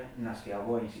suplementaria nas que a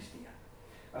avoa insistía.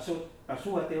 A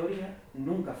súa teoría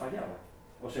nunca fallaba.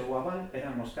 O seu aval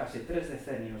eran os case 3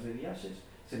 decenios de viaxes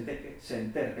sen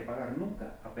ter que pagar nunca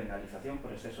a penalización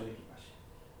por exceso de equipaxe.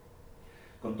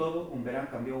 Con todo, un verán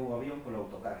cambiou o avión polo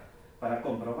autocar para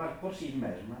comprobar por si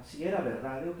mesma si era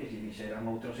verdade o que lle dixeran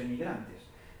outros emigrantes,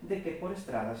 de que por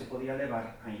estrada se podía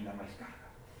levar aínda máis carga.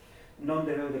 Non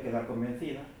debeu de quedar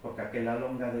convencida, porque aquela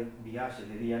longa de viaxe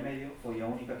de día e medio foi a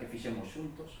única que fixemos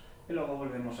xuntos e logo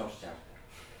volvemos aos charter.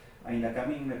 Aínda que a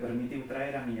min me permitiu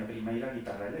traer a miña primeira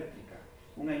guitarra eléctrica,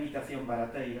 unha imitación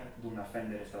barateira dunha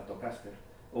Fender Stratocaster,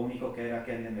 o único que era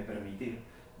quen de me permitir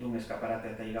dun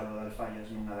escaparate ateigado de alfallas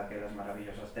nunha daquelas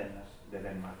maravillosas tendas de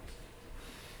Denmark.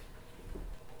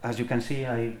 As you can see,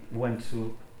 I went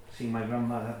to see my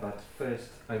grandmother, but first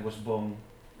I was born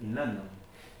in London.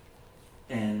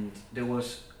 And there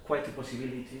was quite a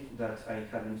possibility that I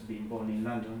hadn't been born in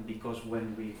London, because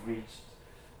when we reached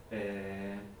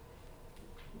the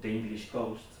English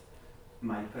coast,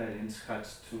 my parents had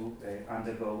to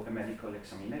undergo a medical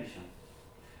examination.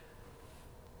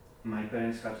 My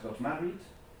parents had got married,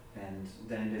 and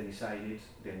then they decided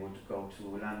they would go to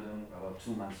London about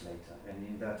 2 months later. And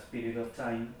in that period of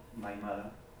time, my mother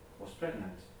was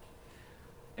pregnant.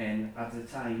 And at the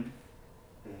time,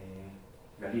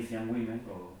 Galician women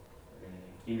or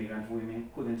immigrant women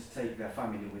couldn't take their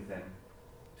family with them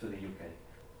to the UK.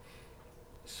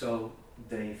 So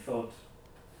they thought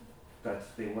that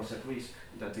there was a risk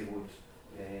that they would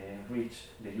reach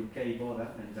the UK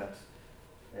border, and that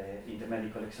in the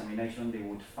medical examination they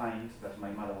would find that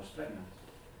my mother was pregnant,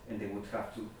 and they would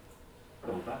have to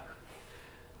go back.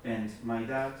 And my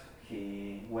dad,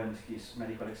 he went his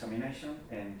medical examination,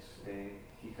 and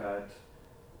he had,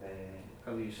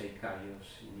 how do you say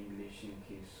callos in English, in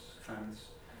his hands?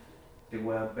 They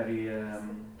were very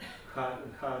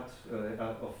hard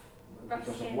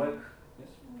because of work. Yes.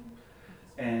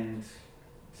 And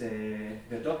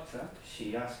the doctor,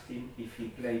 she asked him if he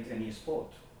played any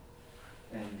sport.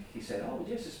 And he said, oh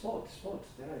yes, sport,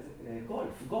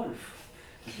 golf.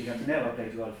 He had never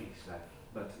played golf in his life,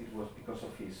 but it was because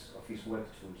of his work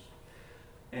tools.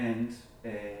 And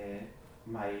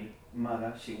my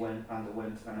mother, she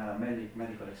underwent another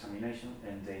medical examination,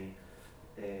 and they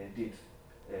did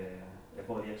a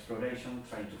body exploration,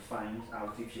 trying to find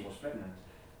out if she was pregnant.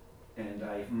 And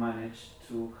I managed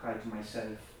to hide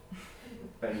myself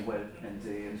very well,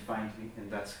 and finally, and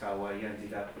that's how I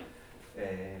ended up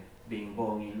being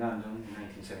born in London in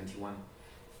 1971.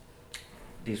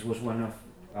 This was one of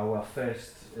our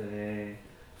first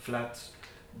flats,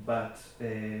 but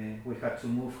we had to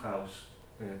move house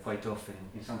quite often.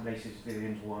 In some places they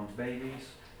didn't want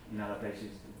babies, in other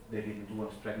places they didn't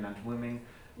want pregnant women,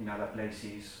 in other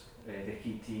places the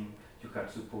heating, you had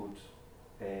to put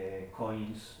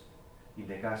coins in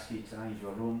the gas heater in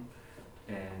your room,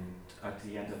 and at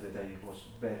the end of the day it was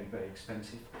very, very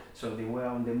expensive. So they were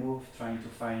on the move trying to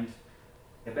find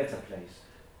a better place,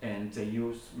 and they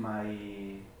used my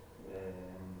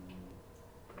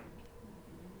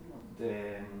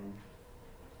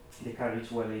the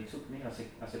carriage where they took me as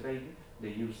a baby. They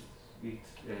used it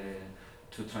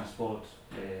to transport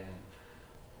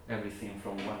everything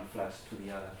from one flat to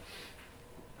the other.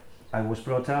 I was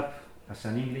brought up as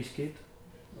an English kid,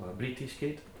 or a British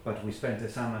kid, but we spent the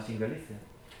summers in Galicia.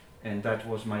 And that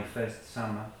was my first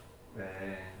summer.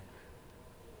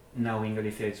 Now in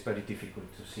Galicia it's very difficult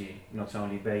to see not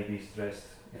only babies dressed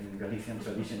in Galician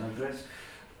traditional dress,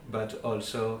 but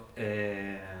also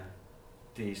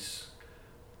this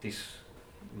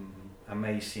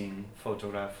amazing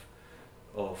photograph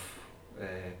of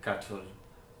cattle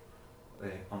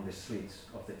on the streets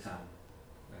of the town.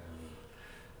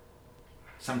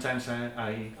 Sometimes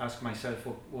I ask myself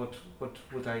what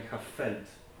would I have felt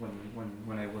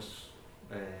when I was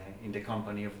in the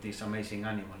company of these amazing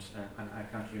animals, and I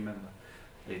can't remember.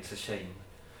 It's a shame.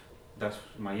 That's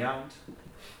my aunt.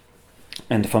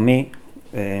 And for me,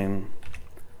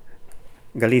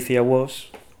 Galicia was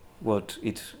what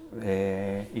it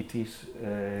is,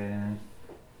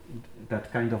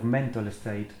 that kind of mental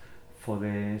state for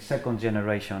the second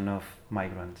generation of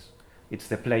migrants. It's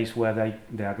the place where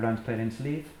their grandparents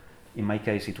live. In my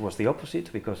case, it was the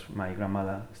opposite, because my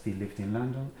grandmother still lived in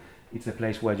London. It's a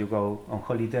place where you go on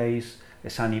holidays, a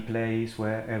sunny place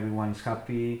where everyone's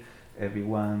happy,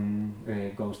 everyone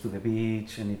goes to the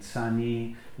beach and it's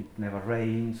sunny, it never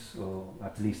rains, or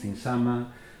at least in summer,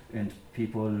 and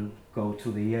people go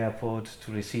to the airport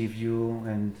to receive you,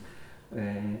 and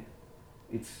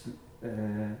it's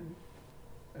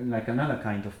like another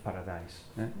kind of paradise.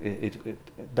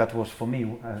 That was for me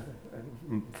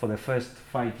for the first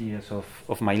 5 years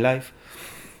of my life.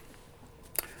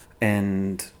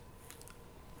 And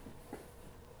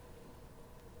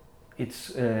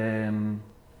it's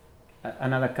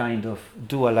another kind of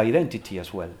dual identity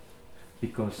as well,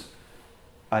 because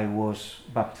I was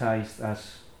baptized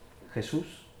as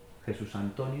Jesus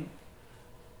Antonio.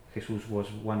 Jesus was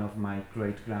one of my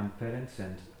great-grandparents,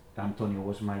 and Antonio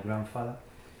was my grandfather.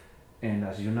 And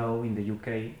as you know, in the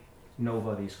UK,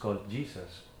 nobody is called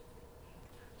Jesus.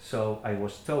 So I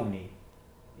was Tony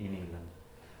in England.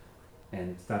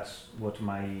 And that's what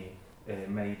my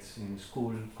mates in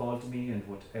school called me, and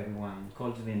what everyone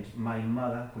called me. And my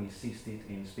mother, who insisted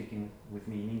in speaking with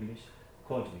me in English,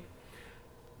 called me.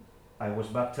 I was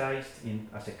baptized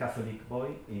as a Catholic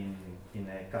boy in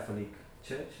a Catholic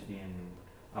church in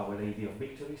Our Lady of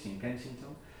Victories in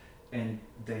Kensington. And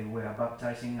they were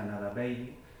baptizing another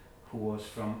baby who was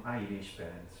from Irish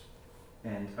parents.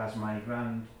 And as my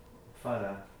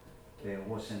grandfather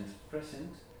wasn't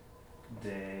present,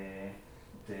 the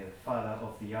father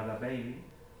of the other baby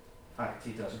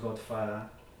acted as godfather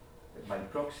by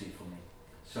proxy for me.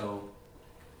 So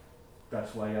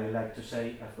that's why I like to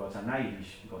say I've got an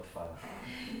Irish godfather.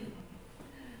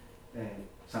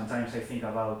 Sometimes I think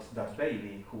about that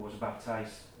baby who was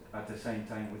baptized at the same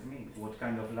time with me. What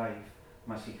kind of life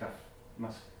must he have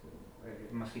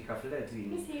led?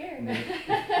 He's here.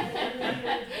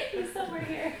 He's somewhere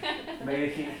here. Maybe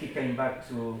he came back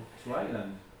to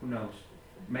Ireland. Who knows?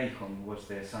 Macon was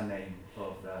the surname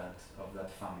of that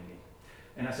family.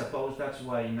 And I suppose that's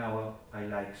why now I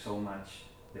like so much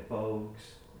the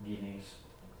Pogues, Guinness,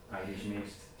 Irish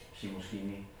Mist, Seamus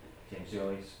Heaney, James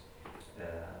Joyce,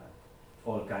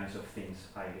 all kinds of things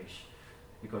Irish,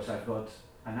 because I've got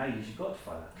an Irish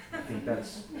godfather. I think that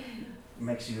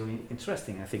makes you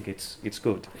interesting. I think it's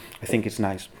good. I think it's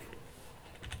nice.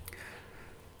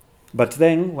 But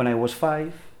then, when I was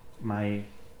 5, my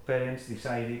parents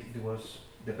decided it was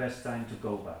the best time to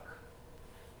go back.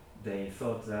 They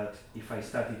thought that if I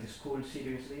started school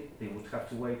seriously, they would have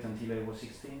to wait until I was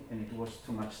 16, and it was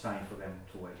too much time for them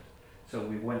to wait. So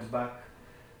we went back,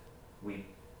 we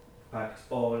packed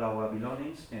all our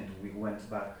belongings, and we went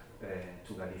back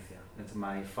to Galicia. And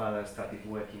my father started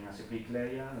working as a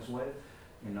bricklayer as well,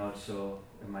 and also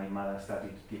my mother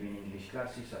started giving English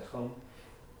classes at home.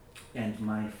 And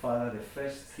my father, the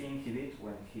first thing he did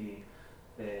when he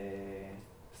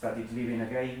started living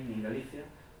again in Galicia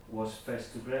was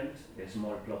first to rent a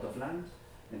small plot of land,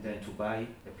 and then to buy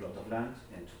a plot of land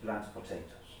and to plant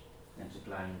potatoes, and to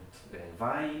plant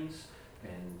vines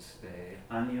and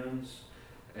onions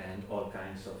and all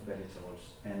kinds of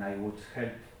vegetables. And I would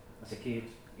help as a kid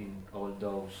in all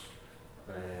those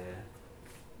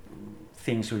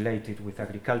things related with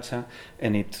agriculture,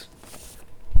 and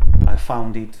I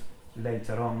found it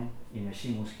later on in a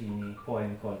Seamus Heaney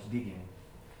poem called Digging.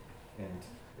 And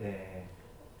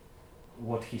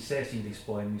what he says in this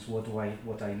poem is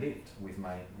what I lived with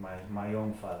my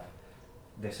own father.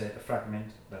 There's a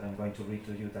fragment that I'm going to read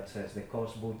to you that says, "The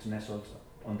coarse boot nestled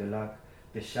on the lug,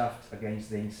 the shaft against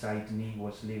the inside knee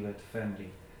was levered firmly.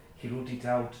 He rooted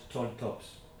out tall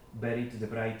tops, buried the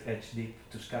bright edge deep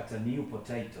to scatter new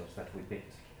potatoes that we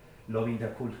picked, loving the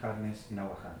cool hardness in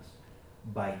our hands.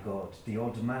 By God, the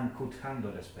old man could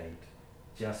handle a spade,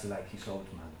 just like his old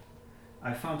man.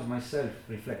 I found myself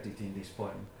reflected in this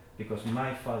poem because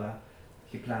my father,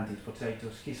 he planted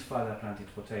potatoes, his father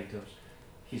planted potatoes,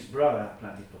 his brother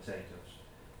planted potatoes.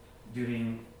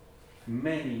 During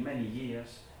many, many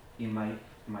years in my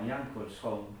uncle's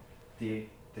home, the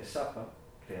supper,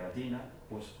 the dinner,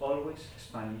 was always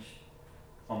Spanish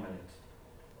omelette.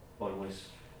 Always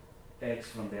eggs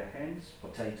from their hens,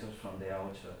 potatoes from their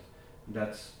orchard.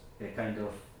 That's a kind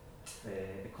of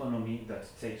economy that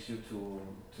takes you to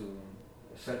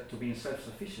being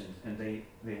self-sufficient, and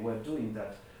they were doing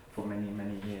that for many,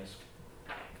 many years.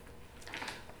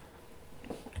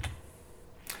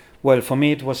 Well, for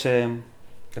me it was a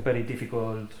very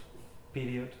difficult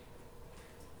period.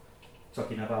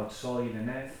 Talking about soil and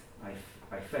earth,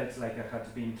 I felt like I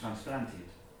had been transplanted.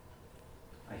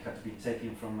 I had been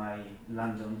taken from my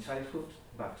London childhood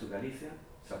back to Galicia.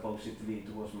 Supposedly it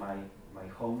was my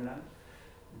homeland,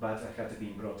 but I had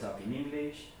been brought up in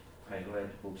English. I read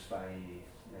books by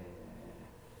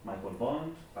Michael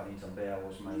Bond. Paddington Bear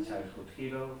was my childhood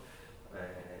hero.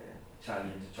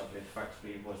 Charlie and the Chocolate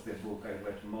Factory was the book I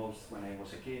read most when I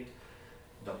was a kid.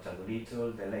 Dr.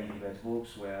 Dolittle, the Ladybird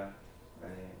books were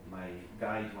my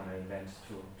guide when I learned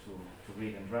to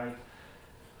read and write.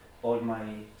 All my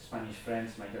Spanish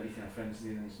friends, my Galician friends,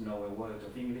 didn't know a word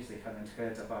of English. They hadn't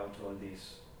heard about all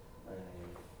this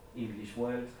English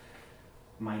world.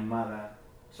 My mother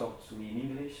talked to me in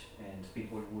English, and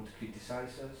people would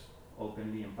criticize us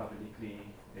openly and publicly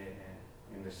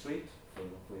in the street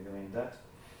for doing that.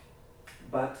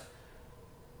 But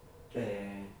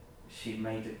she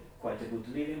made quite a good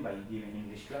living by giving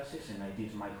English classes, and I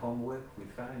did my homework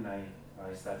with her, and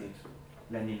I started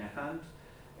lending a hand,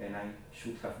 and I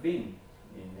should have been,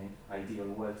 in an ideal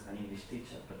world, an English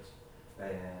teacher, but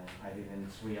I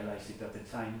didn't realize it at the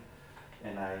time,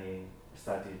 and I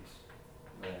started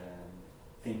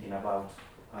thinking about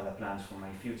other plans for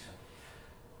my future.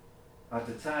 At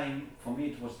the time, for me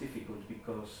it was difficult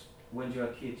because when you're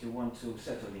a kid you want to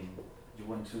settle in, you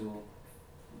want to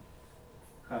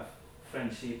have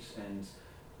friendships, and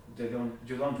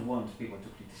you don't want people to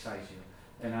criticize you.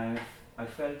 And I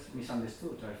felt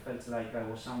misunderstood. I felt like I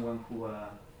was someone who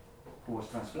was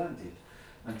transplanted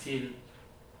until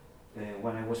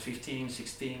when I was 15,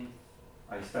 16,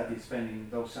 I started spending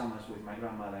those summers with my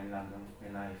grandmother in London,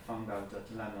 and I found out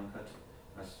that London had,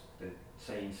 as the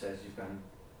saying says, you can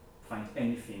find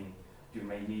anything you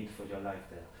may need for your life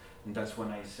there. And that's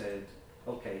when I said,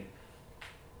 okay,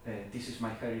 this is my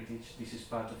heritage, this is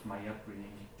part of my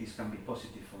upbringing, this can be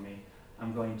positive for me.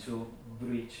 I'm going to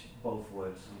bridge both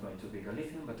worlds. I'm going to be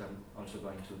Galician, but I'm also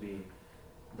going to be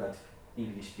that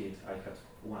English kid I had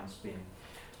once been.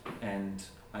 And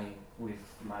with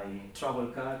my travel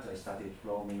card, I started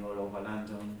roaming all over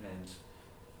London and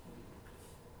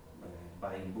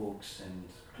buying books and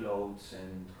clothes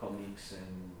and comics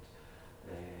and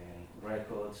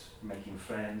records, making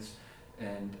friends.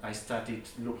 And I started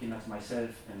looking at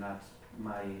myself and at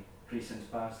my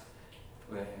recent past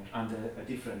under a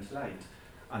different light,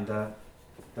 under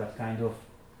that kind of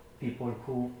people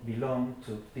who belong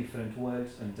to different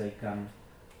worlds, and they can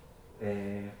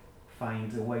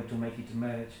find a way to make it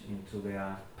merge into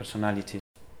their personality.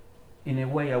 In a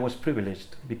way I was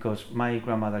privileged because my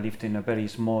grandmother lived in a very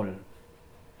small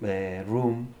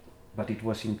room, but it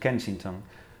was in Kensington,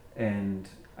 and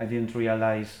I didn't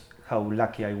realize how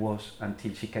lucky I was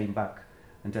until she came back,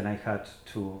 and then I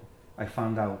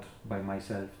found out by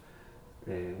myself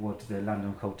what the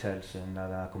London hotels and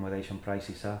other accommodation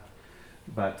prices are.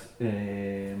 But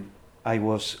I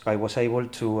was able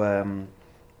to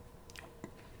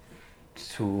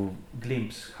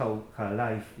glimpse how her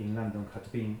life in London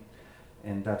had been,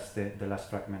 and that's the last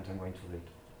fragment I'm going to read.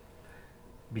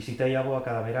 Visité Aboa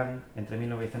cada verán entre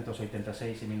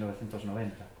 1986 y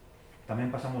 1990.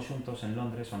 Tamén pasamos xuntos en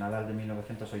Londres o Nadal de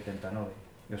 1989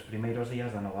 e os primeiros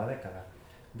días da nova década,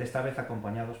 desta vez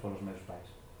acompañados polos meus pais.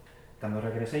 Cando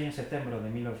regresei en setembro de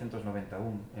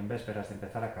 1991, en vésperas de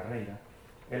empezar a carreira,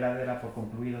 ela dera por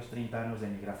concluídos 30 anos de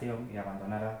emigración e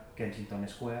abandonara Kensington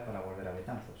Square para volver a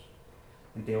Betanzos.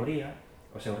 En teoría,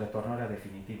 o seu retorno era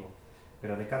definitivo,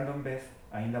 pero de cando en vez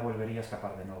aínda volvería a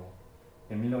escapar de novo.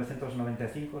 En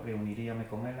 1995 reuniríame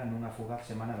con ela nunha fugaz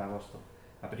semana de agosto,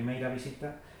 a primeira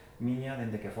visita miña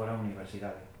dende que fora a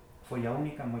universidade. Foi a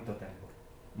única en moito tempo.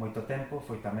 Moito tempo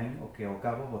foi tamén o que ao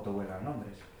cabo botou ela a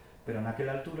Londres, pero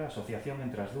naquela altura a asociación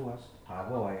entre as dúas, a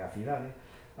Aboa e a cidade,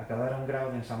 acadara un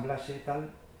grao de ensamblaxe tal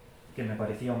que me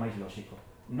parecía o máis lóxico.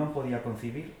 Non podía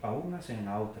concibir a unha sen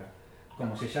a outra.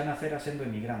 como se xa nacera sendo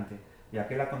emigrante, e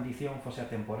aquela condición fose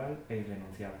atemporal e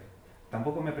irrenunciable.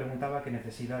 Tampouco me preguntaba que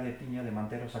necesidade tiña de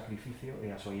manter o sacrificio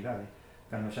e a soidade,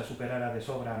 cando xa superara de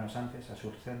sobra anos antes as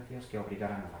urgencias que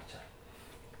obrigaran a marchar.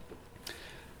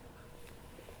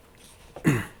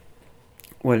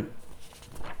 Well,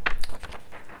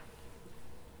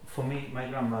 for me, my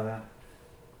grandmother,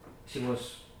 she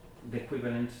was the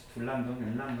equivalent to London,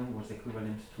 and London was the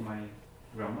equivalent to my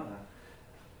grandmother.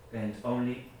 And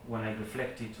only when I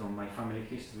reflected on my family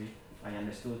history, I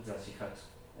understood that she had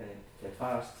a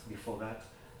past before that,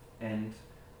 and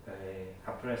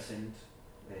her present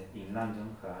in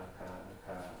London,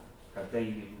 her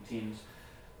daily routines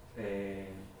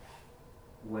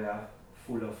were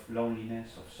full of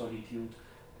loneliness, of solitude,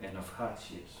 and of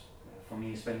hardships. For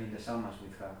me, spending the summers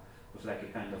with her was like a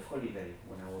kind of holiday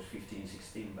when I was 15,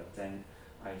 16, but then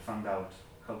I found out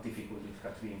how difficult it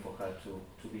had been for her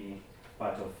to be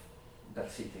part of that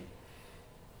city.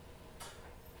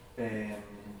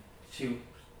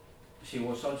 She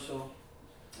was also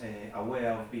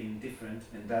aware of being different,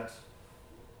 and that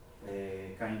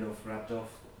kind of rubbed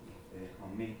off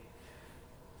on me.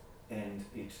 And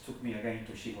it took me again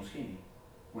to Seamus Heaney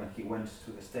when he went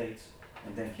to the States,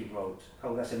 and then he wrote,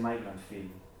 "How does a migrant feel?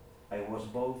 I was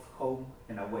both home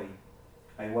and away.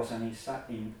 I was an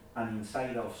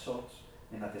insider of sorts,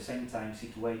 and at the same time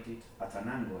situated at an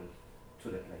angle to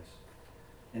the place."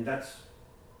 And that's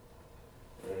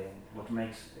what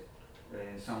makes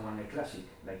someone a classic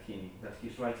like Heaney, that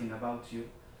he's writing about you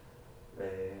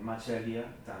much earlier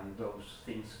than those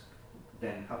things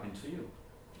then happen to you.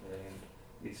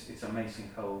 It's amazing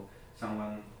how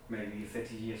someone maybe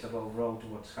 30 years ago wrote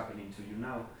what's happening to you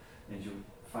now, and you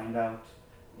find out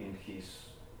in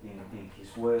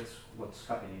his words what's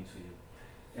happening to you.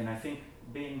 And I think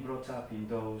being brought up in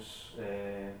those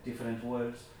different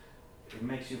worlds, it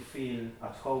makes you feel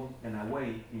at home and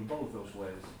away in both those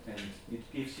worlds, and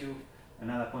it gives you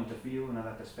another point of view,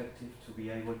 another perspective, to be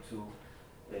able to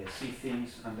see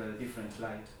things under a different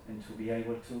light, and to be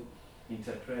able to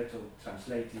interpret or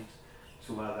translate it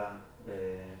to other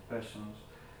persons,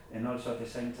 and also at the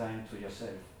same time to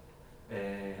yourself.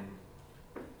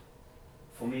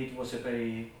 For me, it was a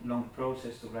very long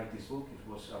process to write this book. It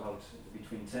was about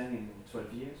between 10 and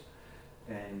 12 years,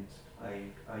 and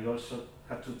I also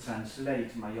had to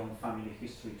translate my own family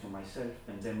history to myself,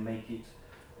 and then make it,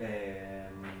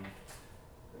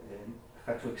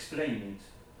 had to explain it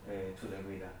to the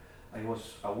reader. I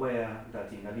was aware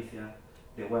that in Galicia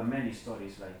there were many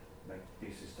stories like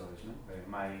these stories. No?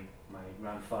 My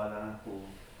grandfather who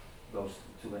goes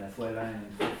to Venezuela,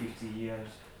 and for 50 years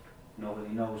nobody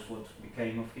knows what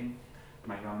became of him.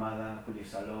 My grandmother who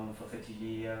lives alone for 30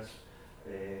 years.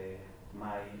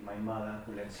 My mother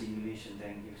who learns English and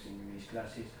then gives English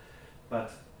classes.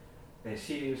 But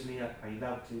seriously, I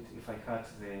doubted if I had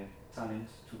the talent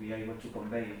to be able to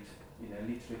convey it in a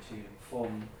literature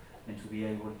form, and to be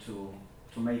able to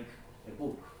make a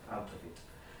book out of it.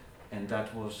 And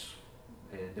that was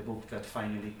the book that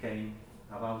finally came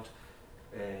about.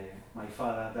 My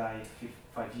father died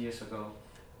 5 years ago,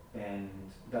 and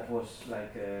that was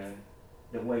like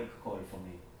the wake call for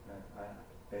me.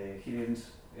 He didn't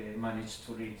manage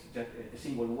to read just a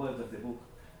single word of the book,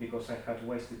 because I had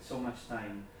wasted so much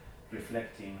time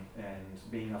reflecting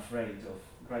and being afraid of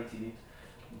writing it,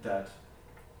 that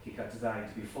he had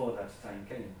died before that time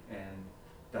came. And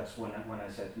that's when I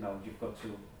said, no, you've got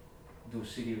to do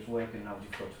serious work, and now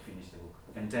you've got to finish the book.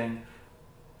 And then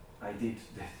I did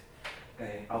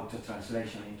the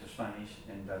auto-translation into Spanish,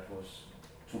 and that was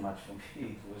too much for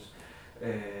me. It was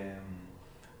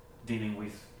dealing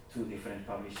with two different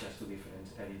publishers, two different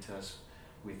editors,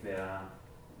 with their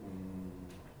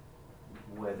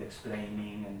word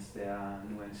explaining and their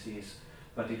nuances.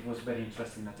 But it was very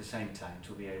interesting at the same time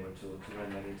to be able to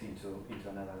render it into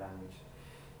another language.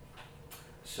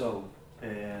 So,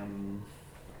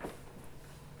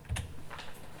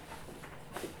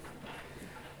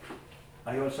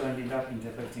 I also ended up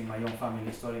interpreting my own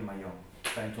family story my own,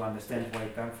 trying to understand where I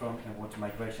come from and what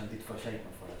migration did for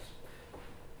shaping for us.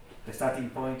 The starting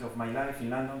point of my life in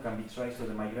London can be traced to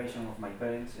the migration of my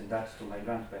parents, and that to my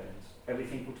grandparents.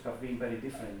 Everything could have been very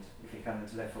different if he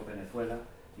hadn't left for Venezuela,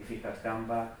 if he had come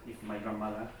back, if my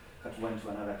grandmother had went to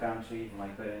another country, if my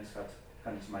parents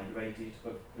hadn't migrated,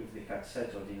 or if they had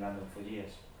settled in London for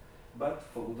years. But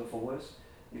for good or for worse,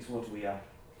 it's what we are.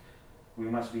 We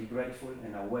must be grateful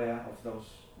and aware of those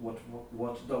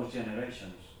what those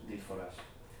generations did for us.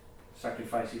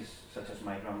 Sacrifices such as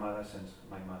my grandmother's and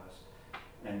my mother's.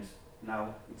 And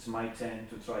now it's my turn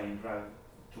to try and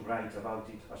write about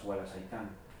it as well as I can.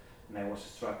 And I was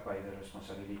struck by the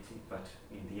responsibility, but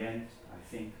in the end, I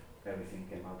think everything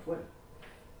came out well.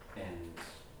 And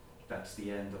that's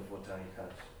the end of what I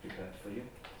had prepared for you.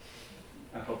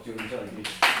 I hope you enjoyed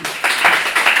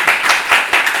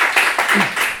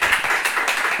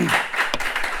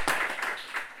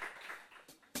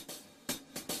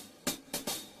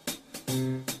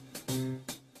it.